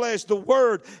became flesh, the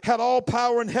Word had all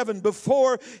power in heaven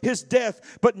before his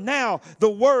death. But now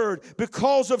the Word,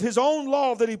 because of his own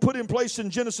law that he put in place in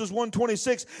Genesis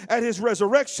 1:26 at his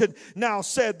resurrection, now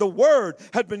said the Word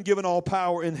had been given all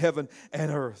power in heaven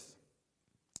and earth.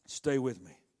 Stay with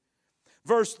me.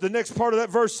 The next part of that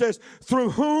verse says, through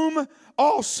whom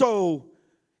also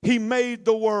he made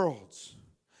the worlds.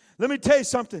 Let me tell you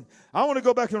something. I want to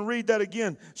go back and read that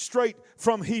again straight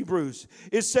from Hebrews.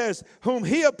 It says, whom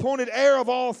he appointed heir of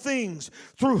all things,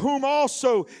 through whom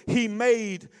also he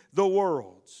made the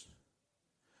worlds.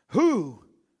 Who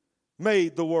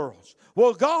made the worlds?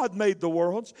 Well, God made the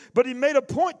worlds, but he made a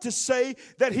point to say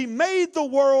that he made the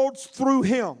worlds through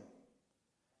him.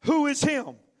 Who is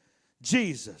him?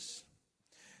 Jesus.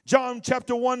 John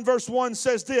chapter 1 verse 1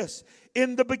 says this,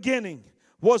 in the beginning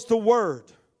was the Word.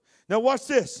 Now watch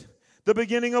this. The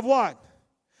beginning of what?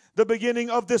 The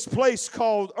beginning of this place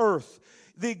called earth.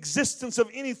 The existence of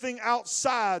anything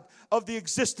outside of the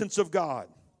existence of God.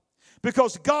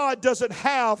 Because God doesn't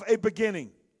have a beginning.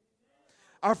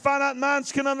 Our finite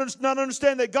minds cannot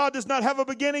understand that God does not have a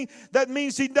beginning. That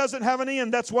means he doesn't have an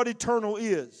end. That's what eternal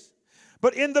is.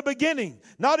 But in the beginning,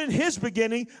 not in his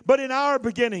beginning, but in our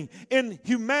beginning, in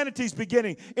humanity's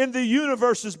beginning, in the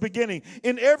universe's beginning,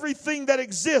 in everything that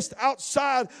exists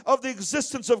outside of the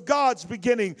existence of God's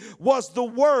beginning was the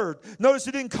Word. Notice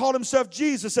he didn't call himself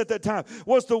Jesus at that time,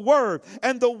 was the Word.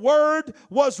 And the Word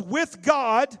was with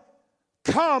God,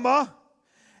 comma,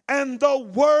 and the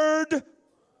Word,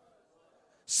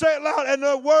 say it loud, and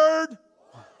the Word,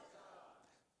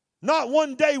 not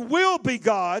one day will be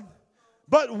God,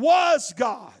 but was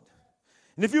God.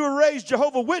 And if you were raised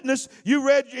Jehovah's Witness, you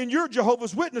read in your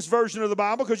Jehovah's Witness version of the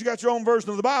Bible, because you got your own version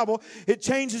of the Bible, it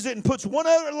changes it and puts one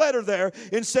other letter there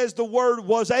and says the Word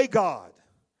was a God.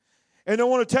 And I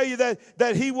want to tell you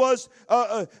that he was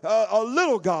a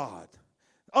little God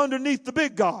underneath the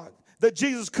big God, that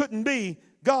Jesus couldn't be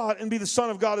God and be the Son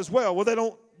of God as well. Well, they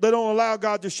don't allow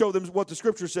God to show them what the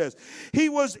Scripture says. He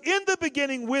was in the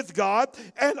beginning with God,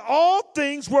 and all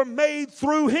things were made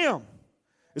through him.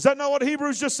 Is that not what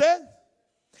Hebrews just said?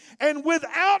 And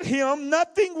without him,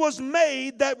 nothing was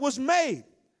made that was made.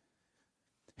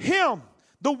 Him,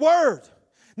 the Word.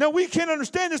 Now, we can't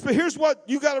understand this, but here's what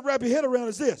you got to wrap your head around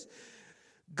is this.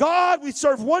 God, we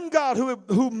serve one God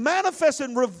who manifests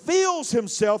and reveals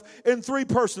himself in three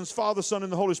persons, Father, Son,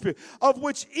 and the Holy Spirit, of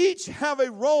which each have a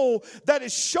role that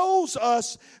it shows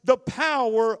us the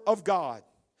power of God.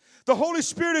 The Holy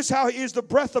Spirit is how he is the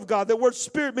breath of God. The word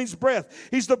spirit means breath.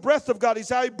 He's the breath of God. He's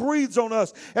how he breathes on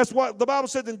us. That's what the Bible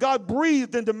said, that God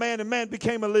breathed into man and man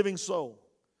became a living soul.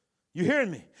 You hearing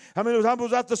me? I mean,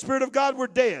 without the Spirit of God, we're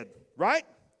dead, right?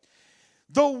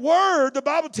 The Word, the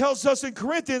Bible tells us in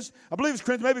Corinthians, I believe it's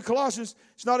Corinthians, maybe Colossians,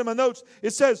 it's not in my notes.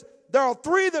 It says, there are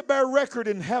three that bear record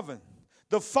in heaven.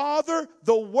 The Father,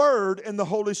 the Word, and the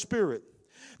Holy Spirit.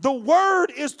 The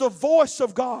Word is the voice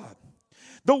of God.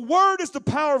 The Word is the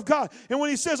power of God. And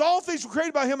when he says all things were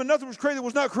created by him and nothing was created that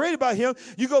was not created by him,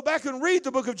 you go back and read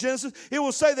the book of Genesis, it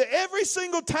will say that every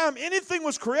single time anything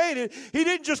was created, he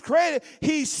didn't just create it,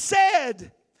 he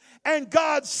said, and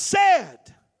God said.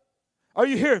 Are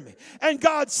you hearing me? And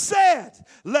God said,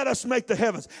 let us make the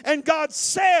heavens. And God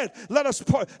said, let us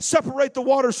separate the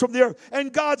waters from the earth.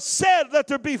 And God said, let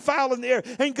there be fowl in the air.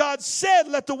 And God said,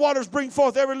 let the waters bring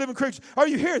forth every living creature. Are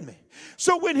you hearing me?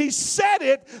 So when he said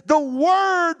it, the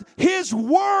Word, his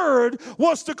Word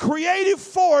was the creative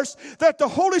force that the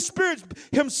Holy Spirit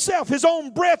himself, his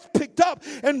own breath, picked up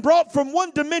and brought from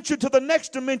one dimension to the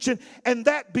next dimension. And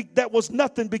that was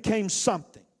nothing became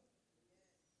something.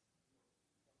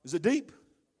 Is it deep?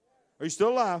 Are you still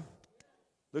alive?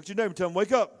 Look at your neighbor and tell him,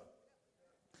 wake up.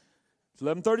 It's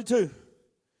 11:32. I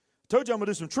told you I'm going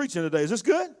to do some preaching today. Is this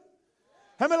good?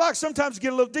 How many like sometimes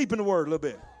get a little deep in the Word a little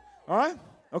bit? All right?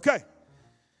 Okay.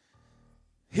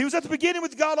 He was at the beginning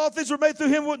with God. All things were made through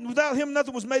him. Without him,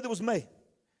 nothing was made that was made.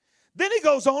 Then he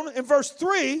goes on in verse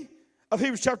 3 of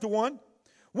Hebrews chapter 1.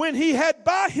 When he had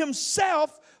by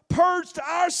himself purged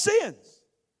our sins.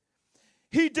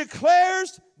 He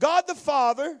declares, God the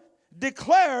Father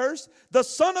declares the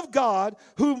Son of God,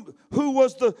 who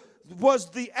was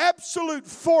the absolute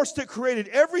force that created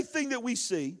everything that we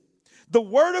see, the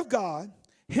Word of God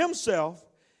himself,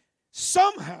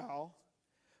 somehow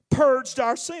purged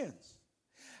our sins.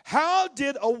 How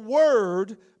did a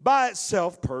word by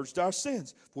itself purge our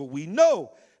sins? Well, we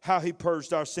know how he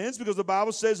purged our sins, because the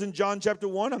Bible says in John chapter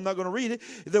 1, I'm not going to read it,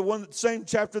 the same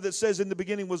chapter that says in the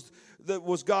beginning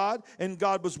was God, and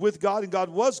God was with God, and God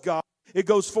was God. It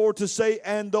goes forward to say,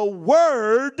 and the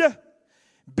Word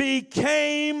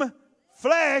became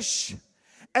flesh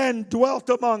and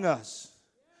dwelt among us.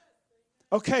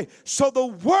 Okay, so the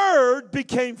Word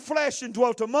became flesh and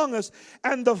dwelt among us,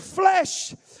 and the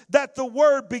flesh that the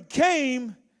Word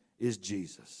became is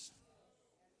Jesus,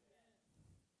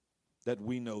 that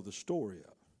we know the story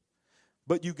of.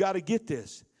 But you got to get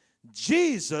this.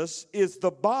 Jesus is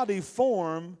the body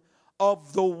form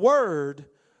of the Word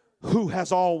who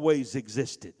has always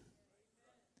existed.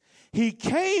 He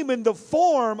came in the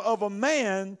form of a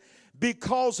man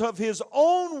because of his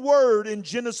own word in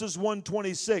Genesis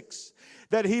 1:26.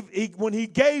 That when he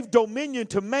gave dominion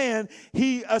to man,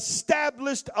 he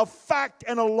established a fact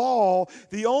and a law.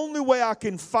 The only way I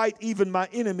can fight even my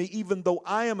enemy, even though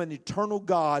I am an eternal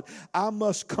God, I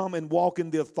must come and walk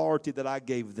in the authority that I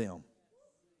gave them.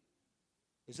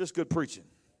 Is this good preaching?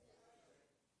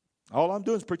 All I'm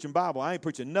doing is preaching Bible. I ain't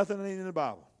preaching nothing that ain't in the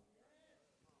Bible.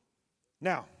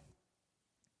 Now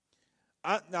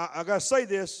I got to say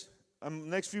this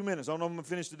next few minutes. I don't know if I'm going to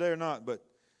finish today or not, but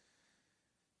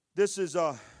this is,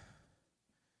 I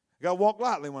got to walk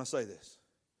lightly when I say this,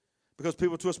 because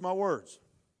people twist my words.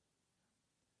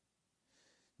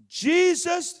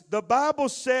 Jesus, the Bible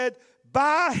said,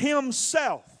 by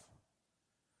himself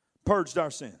purged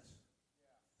our sins.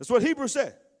 That's what Hebrews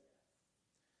said.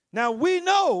 Now we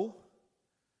know,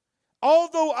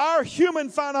 although our human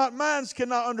finite minds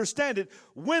cannot understand it,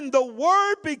 when the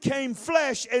Word became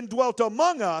flesh and dwelt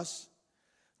among us,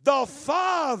 the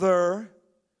Father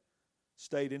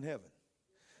stayed in heaven.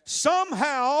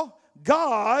 Somehow,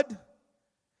 God,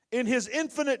 in his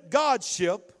infinite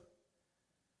Godship,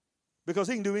 because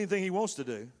he can do anything he wants to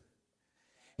do,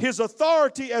 his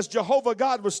authority as Jehovah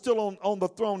God was still on the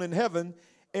throne in heaven,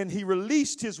 And he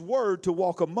released his word to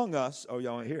walk among us. Oh,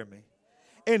 y'all ain't hearing me.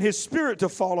 And his spirit to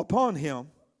fall upon him.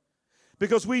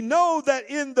 Because we know that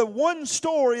in the one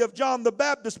story of John the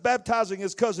Baptist baptizing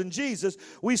his cousin Jesus,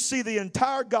 we see the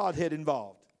entire Godhead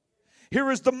involved. Here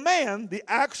is the man, the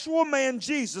actual man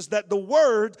Jesus, that the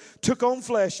Word took on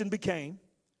flesh and became.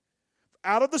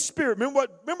 Out of the Spirit. Remember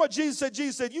what Jesus said?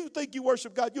 Jesus said, you think you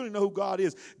worship God, you don't even know who God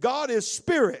is. God is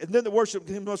Spirit. And then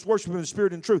Him must worship Him in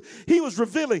spirit and truth. He was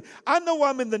revealing, I know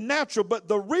I'm in the natural, but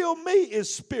the real me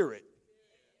is Spirit.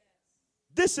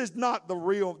 This is not the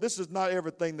real, this is not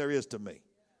everything there is to me.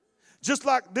 Just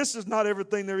like this is not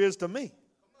everything there is to me.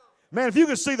 Man, if you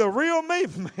can see the real me,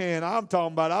 man, I'm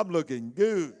talking about I'm looking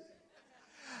good.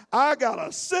 I got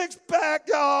a six-pack,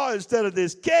 y'all, instead of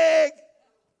this keg.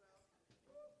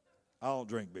 I don't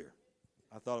drink beer.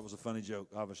 I thought it was a funny joke.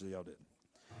 Obviously, y'all didn't.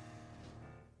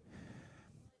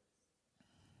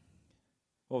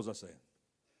 What was I saying?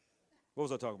 What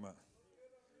was I talking about?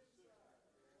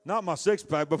 Not my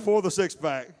six-pack, before the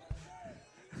six-pack.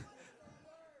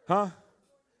 Huh?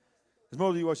 It's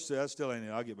more than what you said. That still ain't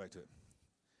it. I'll get back to it.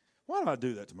 Why do I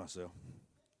do that to myself?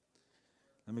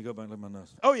 Let me go back and look at my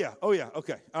notes. Oh, yeah.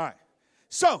 Okay. All right.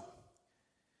 So,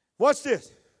 watch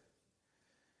this.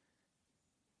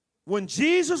 When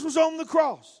Jesus was on the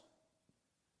cross,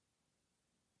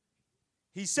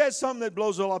 he said something that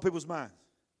blows a lot of people's minds.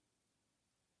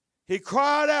 He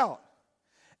cried out,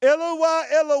 Eloi,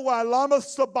 Eloi, lama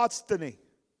sabachthani.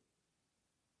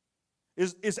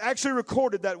 It's actually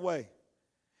recorded that way.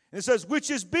 And it says, which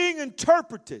is being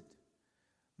interpreted,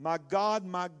 my God,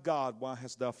 why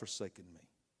hast thou forsaken me?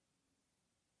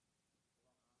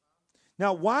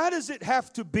 Now, why does it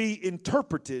have to be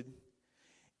interpreted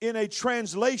in a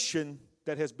translation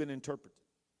that has been interpreted?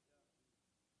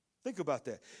 Think about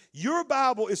that. Your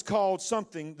Bible is called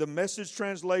something, the Message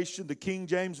translation, the King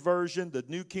James Version, the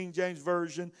New King James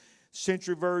Version,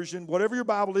 Century Version, whatever your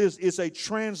Bible is a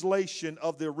translation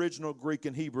of the original Greek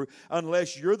and Hebrew,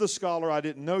 unless you're the scholar I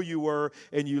didn't know you were,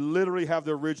 and you literally have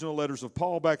the original letters of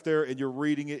Paul back there, and you're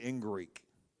reading it in Greek.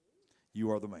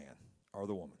 You are the man or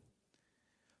the woman.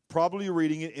 Probably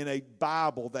reading it in a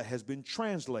Bible that has been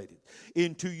translated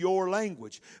into your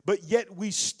language. But yet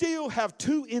we still have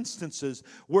two instances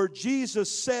where Jesus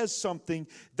says something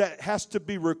that has to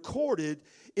be recorded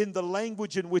in the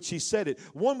language in which he said it.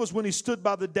 One was when he stood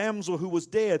by the damsel who was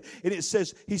dead, and it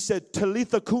says, he said,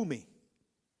 Talitha Kumi,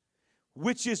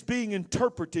 which is being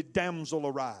interpreted, damsel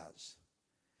arise.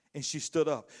 And she stood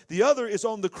up. The other is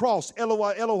on the cross,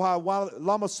 Eloi, Eloi,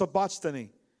 lama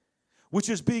sabachthani, which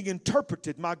is being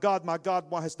interpreted, my God,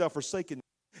 why hast thou forsaken me?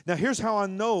 Now, here's how I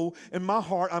know in my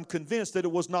heart, I'm convinced that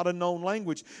it was not a known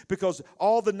language, because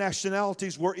all the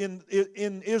nationalities were in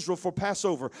Israel for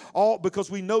Passover.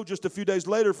 Because we know just a few days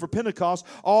later for Pentecost,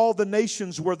 all the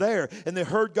nations were there, and they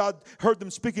heard them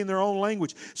speaking their own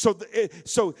language. So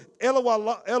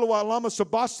Eloi, Eloi, lama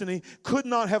sabachthani could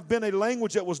not have been a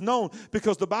language that was known,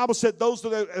 because the Bible said those that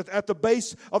were at the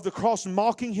base of the cross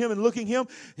mocking him and looking him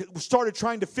started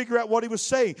trying to figure out what he was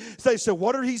saying. So they said,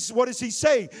 what is he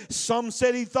saying? Some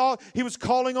said he thought he was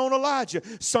calling on Elijah.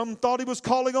 Some thought he was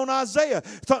calling on Isaiah.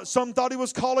 Some thought he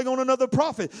was calling on another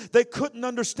prophet. They couldn't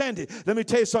understand it. Let me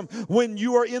tell you something. When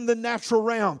you are in the natural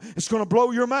realm, it's going to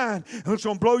blow your mind. And it's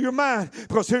going to blow your mind,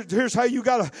 because here's how you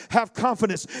got to have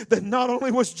confidence that not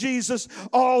only was Jesus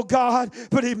all God,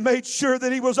 but he made sure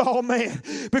that he was all man.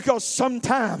 Because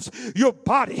sometimes your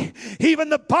body, even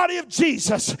the body of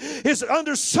Jesus, is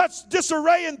under such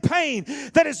disarray and pain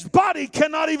that his body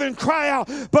cannot even cry out.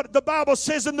 But the Bible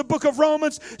says in the book of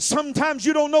Romans, sometimes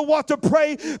you don't know what to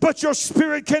pray, but your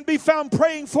spirit can be found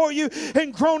praying for you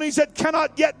in groanings that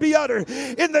cannot yet be uttered.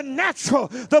 In the natural,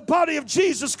 the body of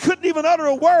Jesus couldn't even utter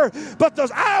a word, but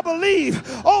I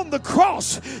believe on the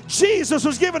cross, Jesus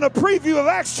was given a preview of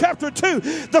Acts chapter 2.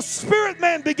 The spirit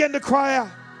man began to cry out.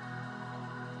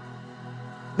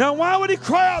 Now, why would he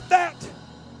cry out that?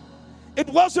 It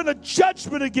wasn't a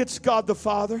judgment against God the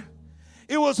Father.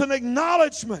 It was an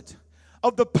acknowledgement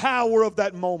of the power of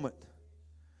that moment.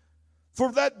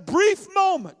 For that brief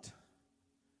moment,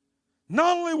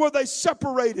 not only were they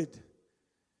separated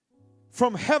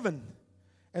from heaven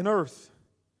and earth,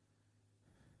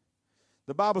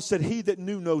 the Bible said he that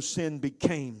knew no sin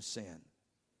became sin.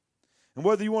 And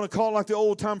whether you want to call it like the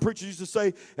old time preachers used to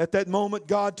say, at that moment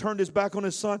God turned his back on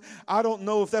his son. I don't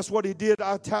know if that's what he did.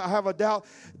 I have a doubt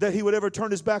that he would ever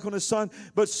turn his back on his son.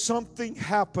 But something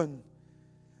happened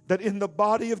that in the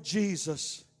body of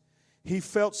Jesus, he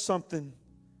felt something,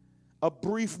 a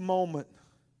brief moment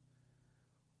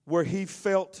where he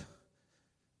felt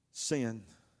sin,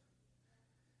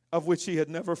 of which he had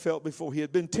never felt before. He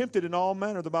had been tempted in all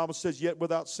manner, the Bible says, yet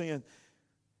without sin.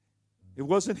 It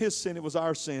wasn't his sin, it was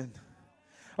our sin.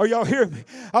 Are y'all hearing me?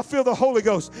 I feel the Holy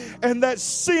Ghost. And that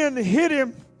sin hit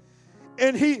him,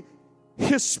 and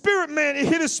his spirit man, it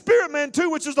hit his spirit man too,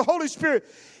 which is the Holy Spirit.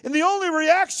 And the only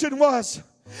reaction was,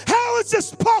 how is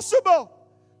this possible?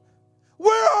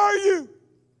 Where are you?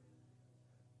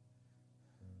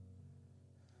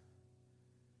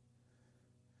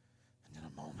 And in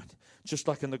a moment, just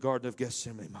like in the Garden of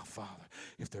Gethsemane, my Father,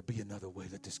 if there be another way,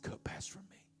 let this cup pass from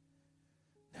me.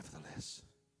 Nevertheless,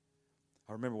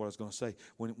 I remember what I was going to say.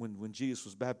 When Jesus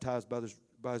was baptized by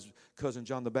his cousin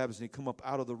John the Baptist, and he come up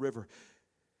out of the river,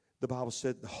 the Bible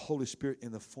said the Holy Spirit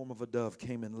in the form of a dove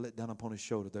came and lit down upon his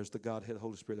shoulder. There's the Godhead,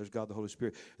 Holy Spirit. There's God the Holy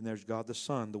Spirit. And there's God the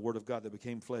Son, the Word of God that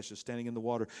became flesh, is standing in the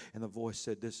water. And the voice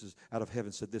said, this is out of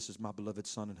heaven, said, this is my beloved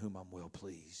Son in whom I'm well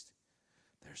pleased.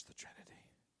 There's the Trinity.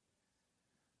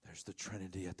 There's the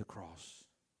Trinity at the cross.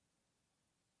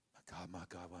 My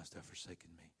God, why hast thou forsaken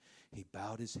me? He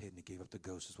bowed his head and he gave up the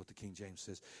ghost, is what the King James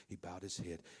says. He bowed his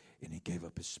head and he gave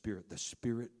up his spirit. The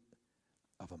spirit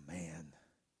of a man,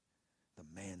 the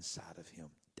man side of him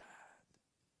died.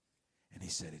 And he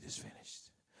said, it is finished.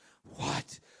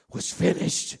 What was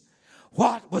finished?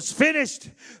 What was finished?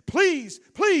 Please,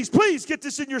 please, please get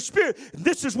this in your spirit. And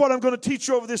this is what I'm going to teach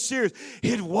you over this series.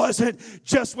 It wasn't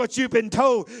just what you've been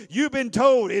told. You've been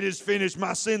told it is finished.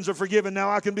 My sins are forgiven.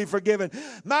 Now I can be forgiven.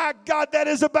 My God, that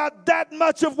is about that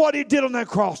much of what he did on that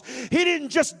cross. He didn't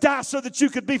just die so that you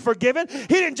could be forgiven.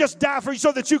 He didn't just die for you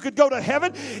so that you could go to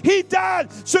heaven. He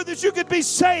died so that you could be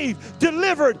saved,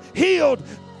 delivered, healed,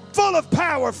 full of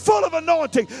power, full of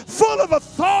anointing, full of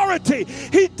authority.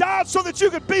 He died so that you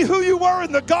could be who you were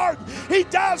in the garden. He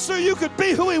died so you could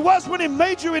be who he was when he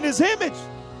made you in his image.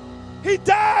 He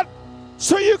died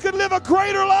so you could live a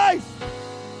greater life.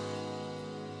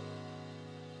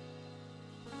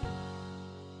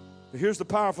 But here's the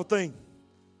powerful thing.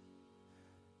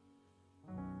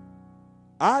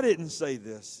 I didn't say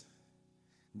this.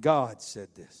 God said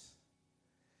this.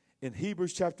 In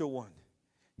Hebrews chapter 1,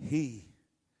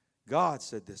 God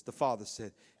said this. The Father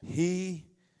said, he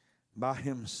by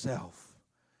himself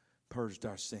purged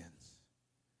our sins.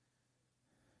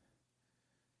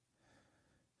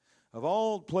 Of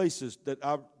all places that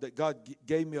God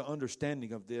gave me an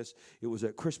understanding of this, it was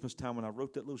at Christmas time when I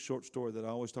wrote that little short story that I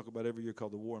always talk about every year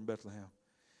called The War in Bethlehem.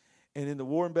 And in The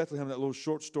War in Bethlehem, that little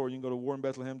short story, you can go to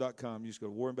warinbethlehem.com. You just go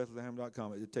to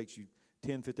warinbethlehem.com. It takes you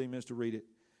 10, 15 minutes to read it.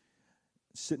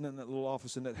 Sitting in that little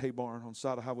office in that hay barn on the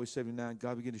side of Highway 79,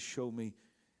 God began to show me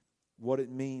what it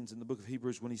means in the book of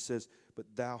Hebrews when he says, but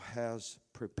thou hast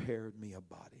prepared me a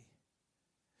body.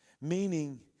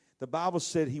 Meaning, the Bible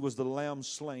said he was the lamb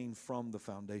slain from the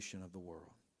foundation of the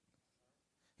world.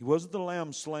 He wasn't the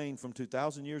lamb slain from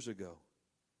 2,000 years ago.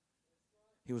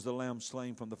 He was the lamb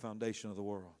slain from the foundation of the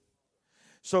world.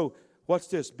 So, watch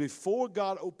this. Before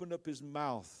God opened up his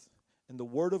mouth and the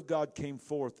word of God came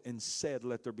forth and said,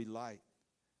 let there be light.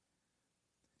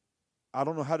 I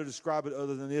don't know how to describe it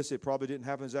other than this. It probably didn't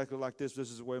happen exactly like this.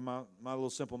 This is the way my little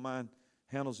simple mind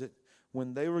handles it.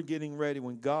 When they were getting ready,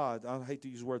 when God, I hate to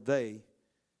use the word they,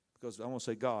 because I want to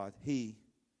say God,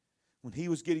 when he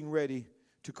was getting ready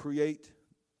to create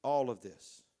all of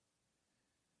this,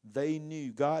 they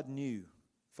knew, God knew,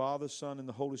 Father, Son, and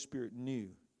the Holy Spirit knew,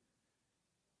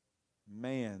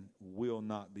 man will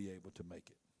not be able to make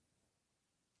it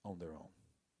on their own.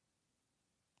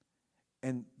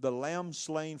 And the lamb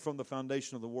slain from the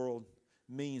foundation of the world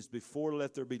means before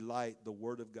let there be light, the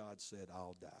word of God said,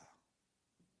 I'll die.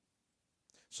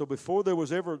 So before there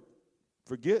was ever,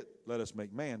 forget, let us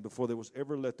make man, before there was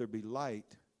ever let there be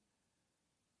light,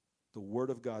 the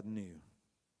word of God knew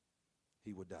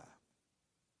he would die.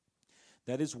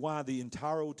 That is why the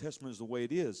entire Old Testament is the way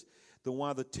it is. That's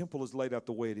why the temple is laid out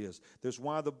the way it is. That's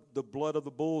why the blood of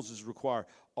the bulls is required.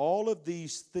 All of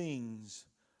these things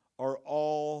are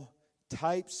all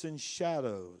types and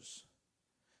shadows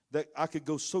that I could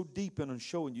go so deep in and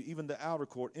showing you, even the outer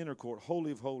court, inner court,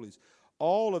 holy of holies,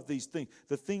 all of these things,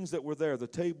 the things that were there, the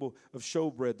table of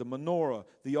showbread, the menorah,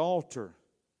 the altar,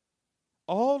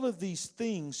 all of these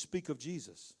things speak of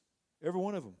Jesus, every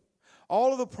one of them.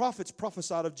 All of the prophets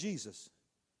prophesied of Jesus.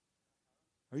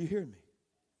 Are you hearing me?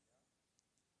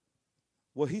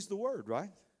 Well, he's the Word,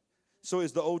 right? So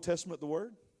is the Old Testament the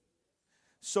Word?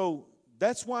 So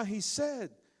that's why he said,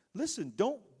 listen,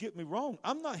 don't get me wrong.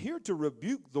 I'm not here to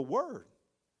rebuke the Word.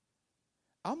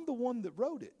 I'm the one that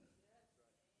wrote it.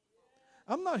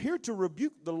 I'm not here to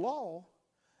rebuke the law.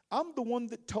 I'm the one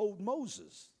that told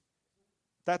Moses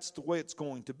that's the way it's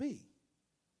going to be.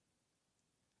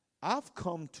 I've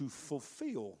come to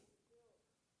fulfill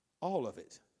all of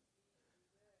it.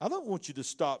 I don't want you to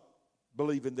stop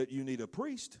believing that you need a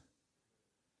priest.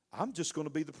 I'm just going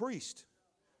to be the priest.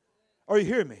 Are you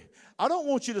hearing me? I don't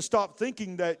want you to stop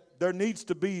thinking that there needs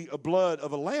to be a blood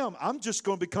of a lamb. I'm just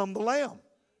going to become the lamb.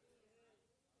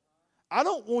 I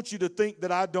don't want you to think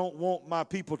that I don't want my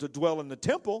people to dwell in the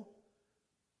temple.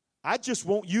 I just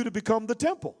want you to become the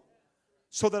temple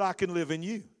so that I can live in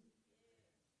you.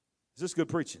 Is this good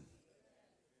preaching?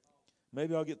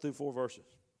 Maybe I'll get through 4 verses.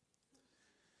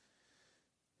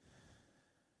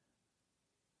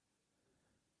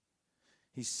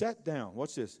 He sat down.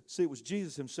 Watch this. See, it was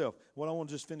Jesus himself. What I want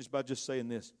to just finish by just saying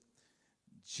this.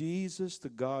 Jesus, the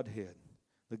Godhead,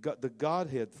 the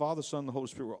Godhead, Father, Son, and the Holy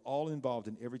Spirit were all involved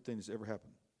in everything that's ever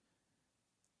happened.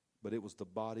 But it was the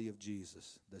body of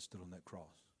Jesus that stood on that cross.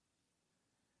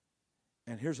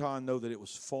 And here's how I know that it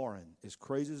was foreign. As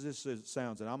crazy as this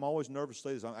sounds, and I'm always nervous to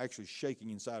say this, I'm actually shaking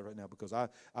inside right now because I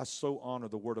so honor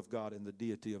the Word of God and the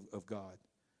deity of God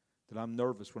that I'm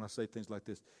nervous when I say things like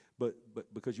this. But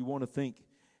because you want to think,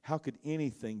 how could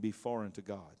anything be foreign to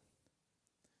God?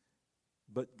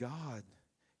 But God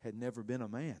had never been a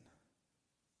man.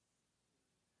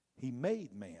 He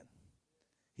made man.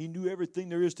 He knew everything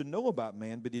there is to know about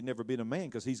man, but he'd never been a man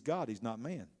because he's God. He's not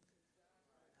man.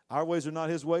 Our ways are not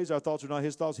his ways. Our thoughts are not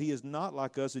his thoughts. He is not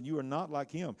like us, and you are not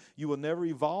like him. You will never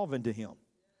evolve into him.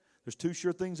 There's 2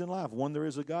 sure things in life. 1, there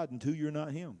is a God, and 2, you're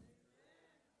not him.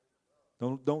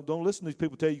 Don't listen to these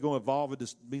people tell you you're going to evolve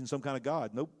into being some kind of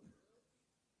God. Nope.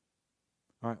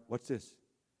 All right, watch this.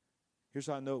 Here's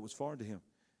how I know it was foreign to him.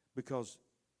 Because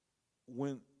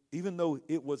even though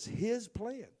it was his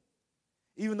plan,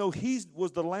 even though he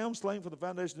was the lamb slain for the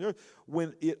foundation of the earth,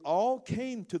 when it all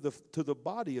came to the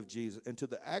body of Jesus and to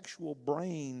the actual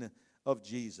brain of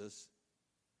Jesus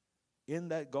in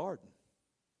that garden,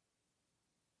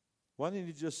 why didn't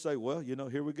he just say, well,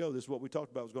 here we go. This is what we talked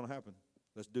about was going to happen.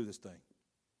 Let's do this thing.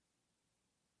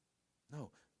 No,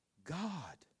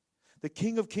 God, the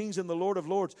King of Kings and the Lord of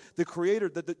Lords, the Creator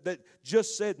that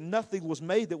just said nothing was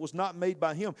made that was not made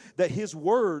by him, that his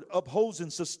word upholds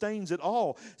and sustains it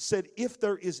all, said, if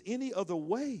there is any other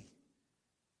way,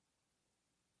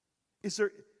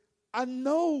 I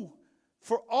know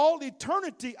for all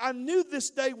eternity, I knew this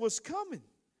day was coming.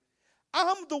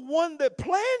 I'm the one that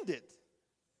planned it.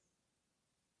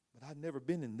 But I'd never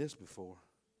been in this before.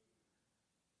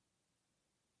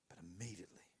 But immediately,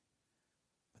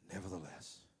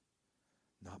 nevertheless,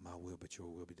 not my will, but your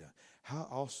will be done. How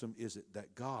awesome is it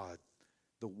that God,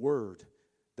 the Word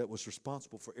that was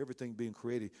responsible for everything being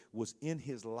created, was in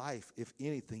his life, if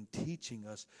anything, teaching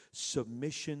us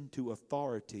submission to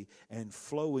authority and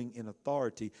flowing in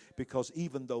authority, because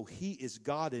even though he is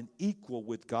God and equal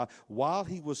with God, while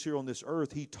he was here on this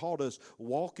earth, he taught us,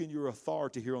 walk in your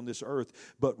authority here on this earth,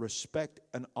 but respect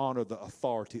and honor the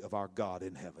authority of our God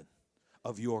in heaven,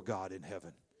 of your God in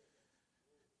heaven.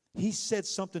 He said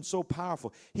something so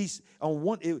powerful.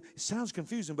 It sounds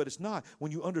confusing, but it's not when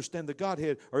you understand the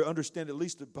Godhead, or understand at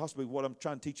least possibly what I'm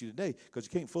trying to teach you today, because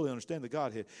you can't fully understand the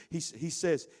Godhead. He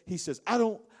says, I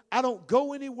don't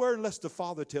go anywhere unless the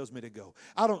Father tells me to go.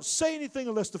 I don't say anything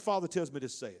unless the Father tells me to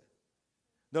say it.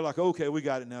 They're like, okay, we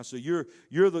got it now. So you're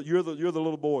the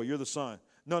little boy, you're the son.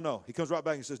 No. He comes right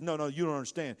back and says, no, you don't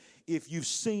understand. If you've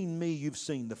seen me, you've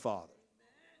seen the Father.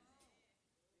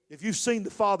 If you've seen the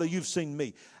Father, you've seen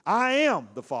me. I am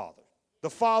the Father. The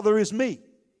Father is me.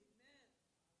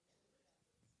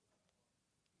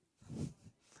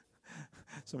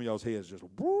 Some of y'all's heads just...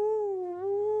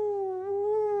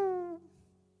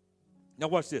 Now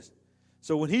watch this.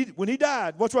 So when he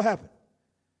died, watch what happened.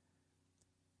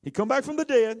 He come back from the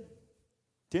dead,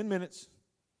 10 minutes.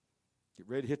 Get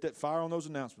ready to hit that fire on those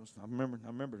announcements. I remember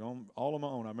all on my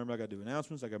own. I remember I got to do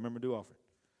announcements. I got to remember to do offering.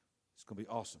 It's going to be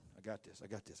awesome. I got this.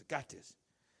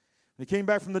 When he came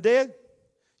back from the dead,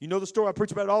 you know the story. I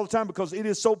preach about it all the time because it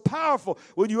is so powerful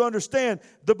when you understand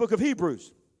the book of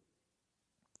Hebrews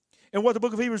and what the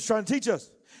book of Hebrews is trying to teach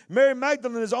us. Mary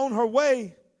Magdalene is on her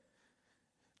way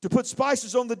to put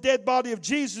spices on the dead body of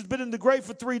Jesus who's been in the grave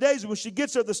for 3 days. And when she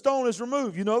gets there, the stone is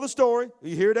removed. You know the story.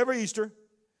 You hear it every Easter.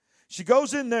 She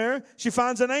goes in there. She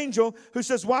finds an angel who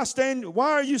says, why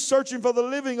are you searching for the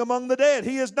living among the dead?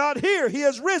 He is not here. He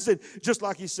has risen, just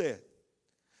like he said.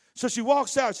 So she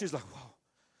walks out. She's like, whoa,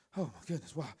 oh my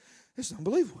goodness, wow. This is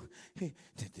unbelievable. Did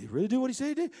he really do what he said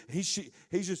he did?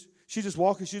 She's just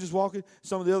walking.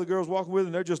 Some of the other girls walking with her,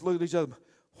 and they're just looking at each other.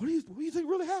 What do you think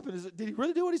really happened? Did he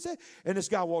really do what he said? And this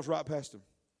guy walks right past them.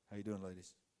 How you doing,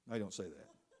 ladies? No, you don't say that.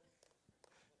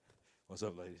 What's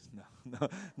up, ladies?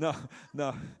 No.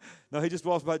 He just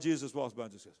walks by Jesus, walks by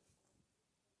and just says,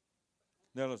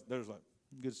 they're just like,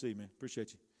 good to see you, man.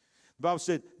 Appreciate you. The Bible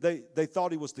said they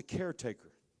thought he was the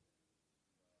caretaker.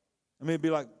 I mean, it'd be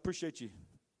like, appreciate you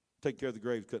Take care of the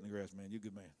grave, cutting the grass, man. You're a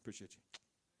good man. Appreciate you.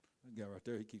 That guy right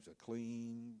there, he keeps a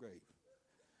clean grave.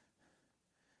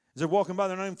 As they're walking by,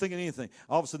 they're not even thinking anything.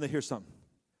 All of a sudden, they hear something.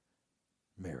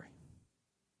 Mary.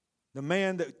 The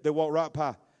man that walked right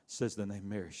by says the name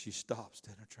Mary. She stops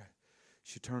dead in her track.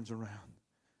 She turns around.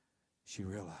 She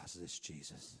realizes it's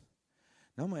Jesus.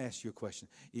 Now, I'm going to ask you a question.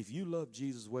 If you love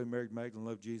Jesus the way Mary Magdalene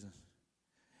loved Jesus,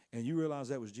 and you realize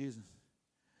that was Jesus,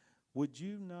 would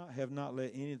you not have not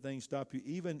let anything stop you?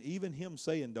 Even him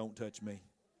saying, don't touch me.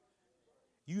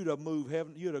 You'd have moved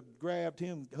heaven. You'd have grabbed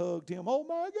him, hugged him. Oh,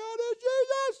 my God, it's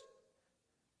Jesus.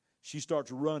 She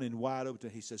starts running wide open.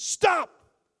 He says, stop.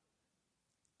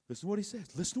 Listen to what he says.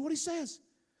 Listen to what he says.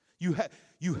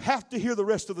 You have to hear the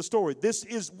rest of the story. This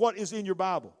is what is in your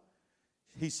Bible.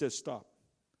 He says, stop.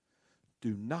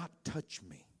 Do not touch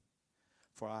me,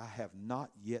 for I have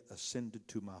not yet ascended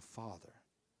to my Father.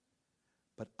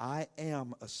 But I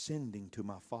am ascending to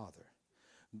my Father.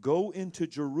 Go into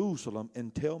Jerusalem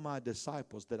and tell my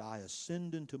disciples that I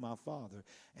ascend into my Father,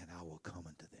 and I will come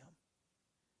unto them.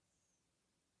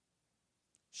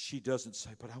 She doesn't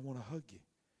say, but I want to hug you.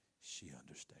 She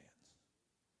understands.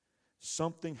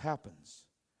 Something happens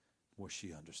where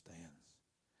she understands.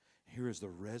 Here is the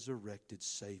resurrected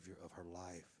Savior of her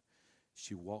life.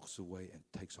 She walks away and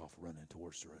takes off running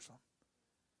towards Jerusalem.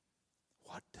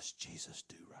 What does Jesus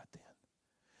do right then?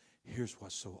 Here's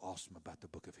what's so awesome about the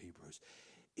book of Hebrews.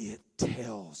 It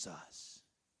tells us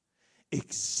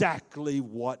exactly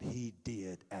what he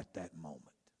did at that moment.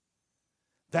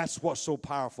 That's what's so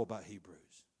powerful about Hebrews.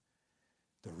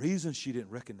 The reason she didn't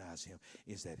recognize him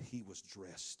is that he was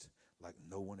dressed like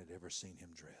no one had ever seen him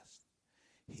dressed.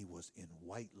 He was in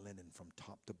white linen from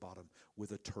top to bottom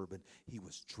with a turban. He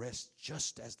was dressed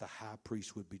just as the high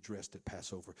priest would be dressed at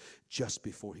Passover, just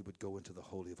before he would go into the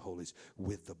Holy of Holies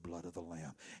with the blood of the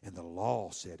Lamb. And the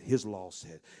law said, his law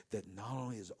said, that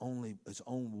not only his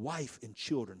own wife and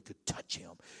children could touch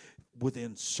him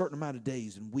within a certain amount of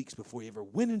days and weeks before he ever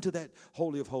went into that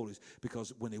Holy of Holies,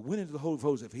 because when they went into the Holy of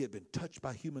Holies, if he had been touched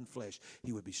by human flesh,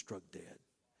 he would be struck dead.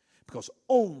 Because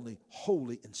only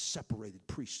holy and separated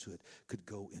priesthood could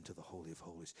go into the Holy of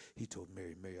Holies. He told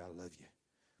Mary, Mary, I love you,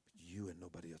 but you and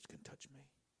nobody else can touch me.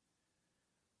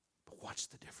 But watch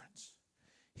the difference.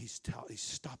 He's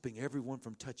stopping everyone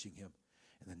from touching him.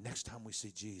 And the next time we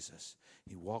see Jesus,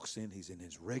 he walks in, he's in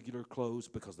his regular clothes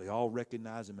because they all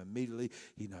recognize him immediately.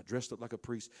 He's not dressed up like a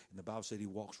priest. And the Bible said he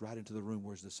walks right into the room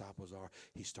where his disciples are.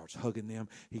 He starts hugging them.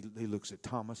 He looks at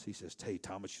Thomas. He says, hey,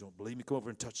 Thomas, you don't believe me? Come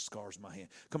over and touch the scars in my hand.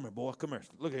 Come here, boy. Come here.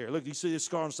 Look here. Look, you see this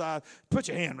scar on the side? Put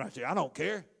your hand right there. I don't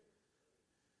care.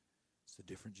 It's a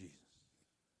different Jesus.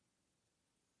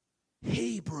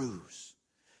 Hebrews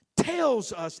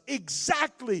tells us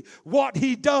exactly what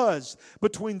he does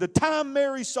between the time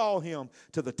Mary saw him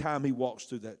to the time he walks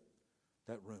through that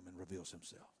room and reveals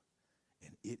himself.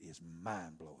 And it is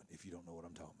mind-blowing if you don't know what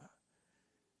I'm talking about.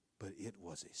 But it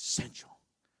was essential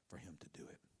for him to do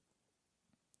it.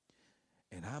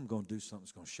 And I'm going to do something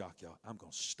that's going to shock y'all. I'm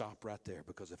going to stop right there,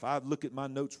 because if I look at my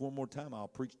notes one more time, I'll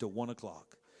preach till 1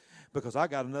 o'clock. Because I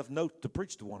got enough notes to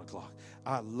preach to 1 o'clock.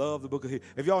 I love the book of Hebrews.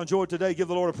 If y'all enjoyed today, give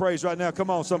the Lord a praise right now. Come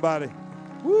on, somebody.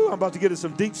 Woo, I'm about to get into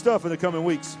some deep stuff in the coming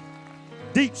weeks.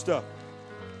 Deep stuff.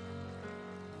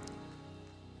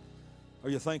 Are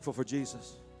you thankful for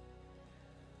Jesus?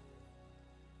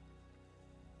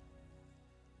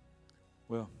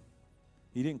 Well,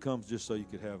 he didn't come just so you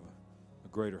could have a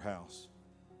greater house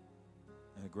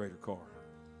and a greater car.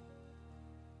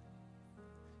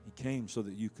 He came so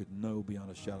that you could know beyond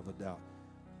a shadow of a doubt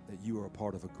that you are a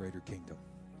part of a greater kingdom.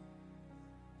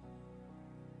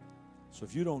 So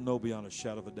if you don't know beyond a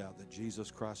shadow of a doubt that Jesus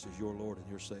Christ is your Lord and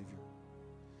your Savior,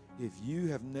 if you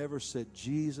have never said,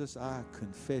 Jesus, I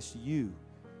confess you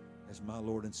as my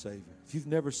Lord and Savior. If you've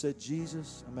never said,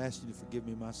 Jesus, I'm asking you to forgive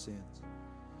me my sins.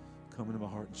 Come into my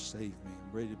heart and save me.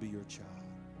 I'm ready to be your child.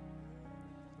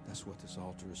 That's what this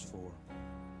altar is for.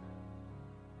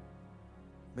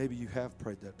 Maybe you have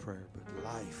prayed that prayer, but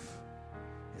life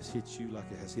has hit you like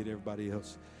it has hit everybody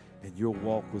else, and your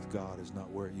walk with God is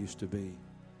not where it used to be.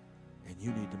 And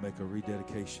you need to make a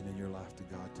rededication in your life to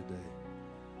God today,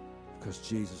 because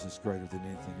Jesus is greater than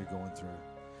anything you're going through.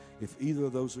 If either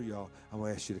of those are y'all, I'm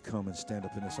going to ask you to come and stand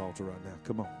up in this altar right now.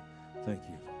 Come on. Thank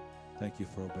you. Thank you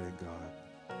for obeying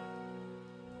God.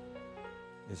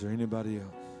 Is there anybody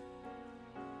else?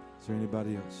 Is there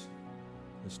anybody else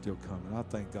that's still coming? I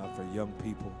thank God for young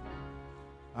people.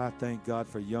 I thank God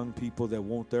for young people that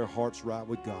want their hearts right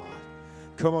with God.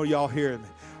 Come on, y'all hearing me?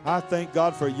 I thank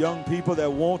God for young people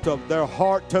that want their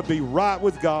heart to be right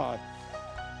with God.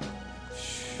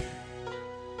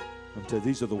 I'm telling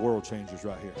you, these are the world changers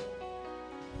right here.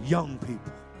 Young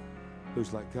people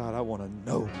Who's like, God, I want to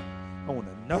know. I want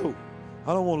to know.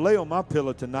 I don't want to lay on my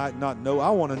pillow tonight and not know. I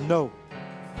want to know.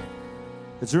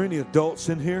 Is there any adults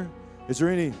in here? Is there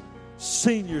any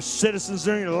senior citizens? Is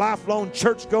there any lifelong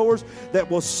churchgoers that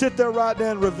will sit there right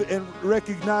now and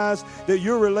recognize that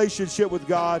your relationship with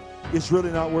God is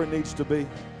really not where it needs to be?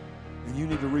 And you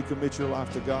need to recommit your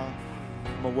life to God.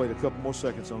 I'm going to wait a couple more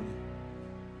seconds on you.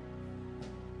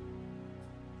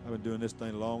 I've been doing this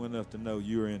thing long enough to know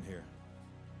you're in here.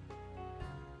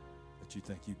 But you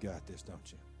think you got this,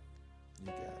 don't you?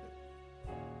 You got it.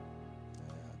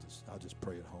 I'll just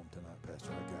pray at home tonight,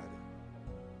 Pastor. I got it.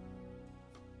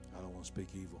 I don't want to speak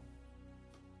evil.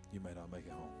 You may not make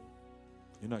it home.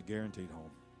 You're not guaranteed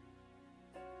home.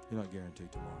 You're not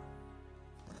guaranteed tomorrow.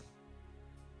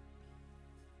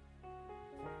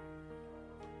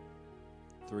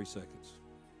 3 seconds.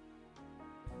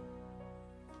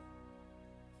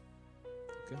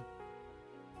 Okay.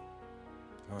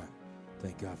 All right.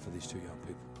 Thank God for these two young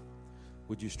people.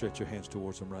 Would you stretch your hands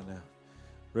towards them right now?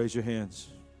 Raise your hands.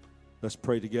 Let's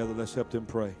pray together. Let's help them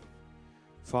pray.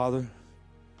 Father,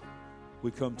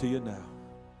 we come to you now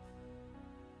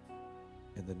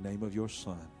in the name of your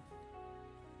Son,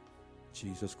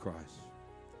 Jesus Christ.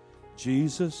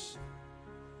 Jesus,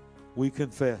 we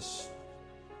confess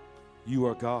you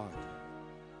are God.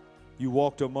 You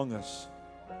walked among us.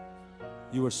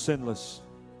 You were sinless.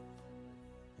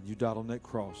 And you died on that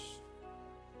cross.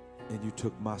 And you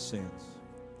took my sins.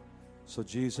 So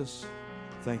Jesus,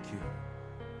 thank you.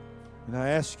 And I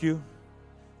ask you,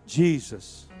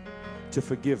 Jesus, to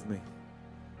forgive me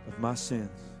of my sins.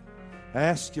 I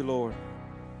ask you, Lord,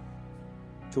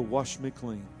 to wash me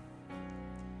clean.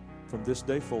 From this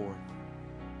day forward,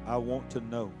 I want to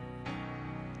know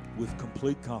with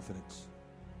complete confidence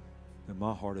that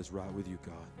my heart is right with you,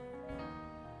 God.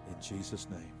 In Jesus'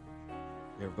 name.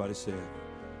 Everybody said,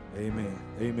 amen.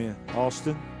 Amen.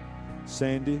 Austin,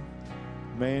 Sandy,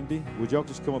 Mandy, would y'all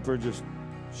just come up here and just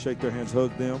shake their hands,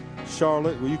 hug them?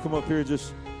 Charlotte, will you come up here and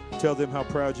just tell them how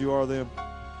proud you are of them?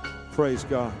 Praise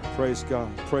God. Praise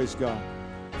God. Praise God.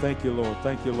 Thank you, Lord.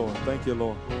 Thank you, Lord. Thank you,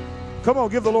 Lord. Come on,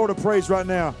 give the Lord a praise right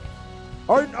now.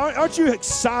 Aren't you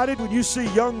excited when you see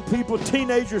young people,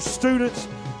 teenagers, students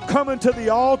coming to the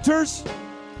altars?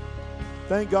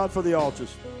 Thank God for the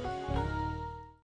altars.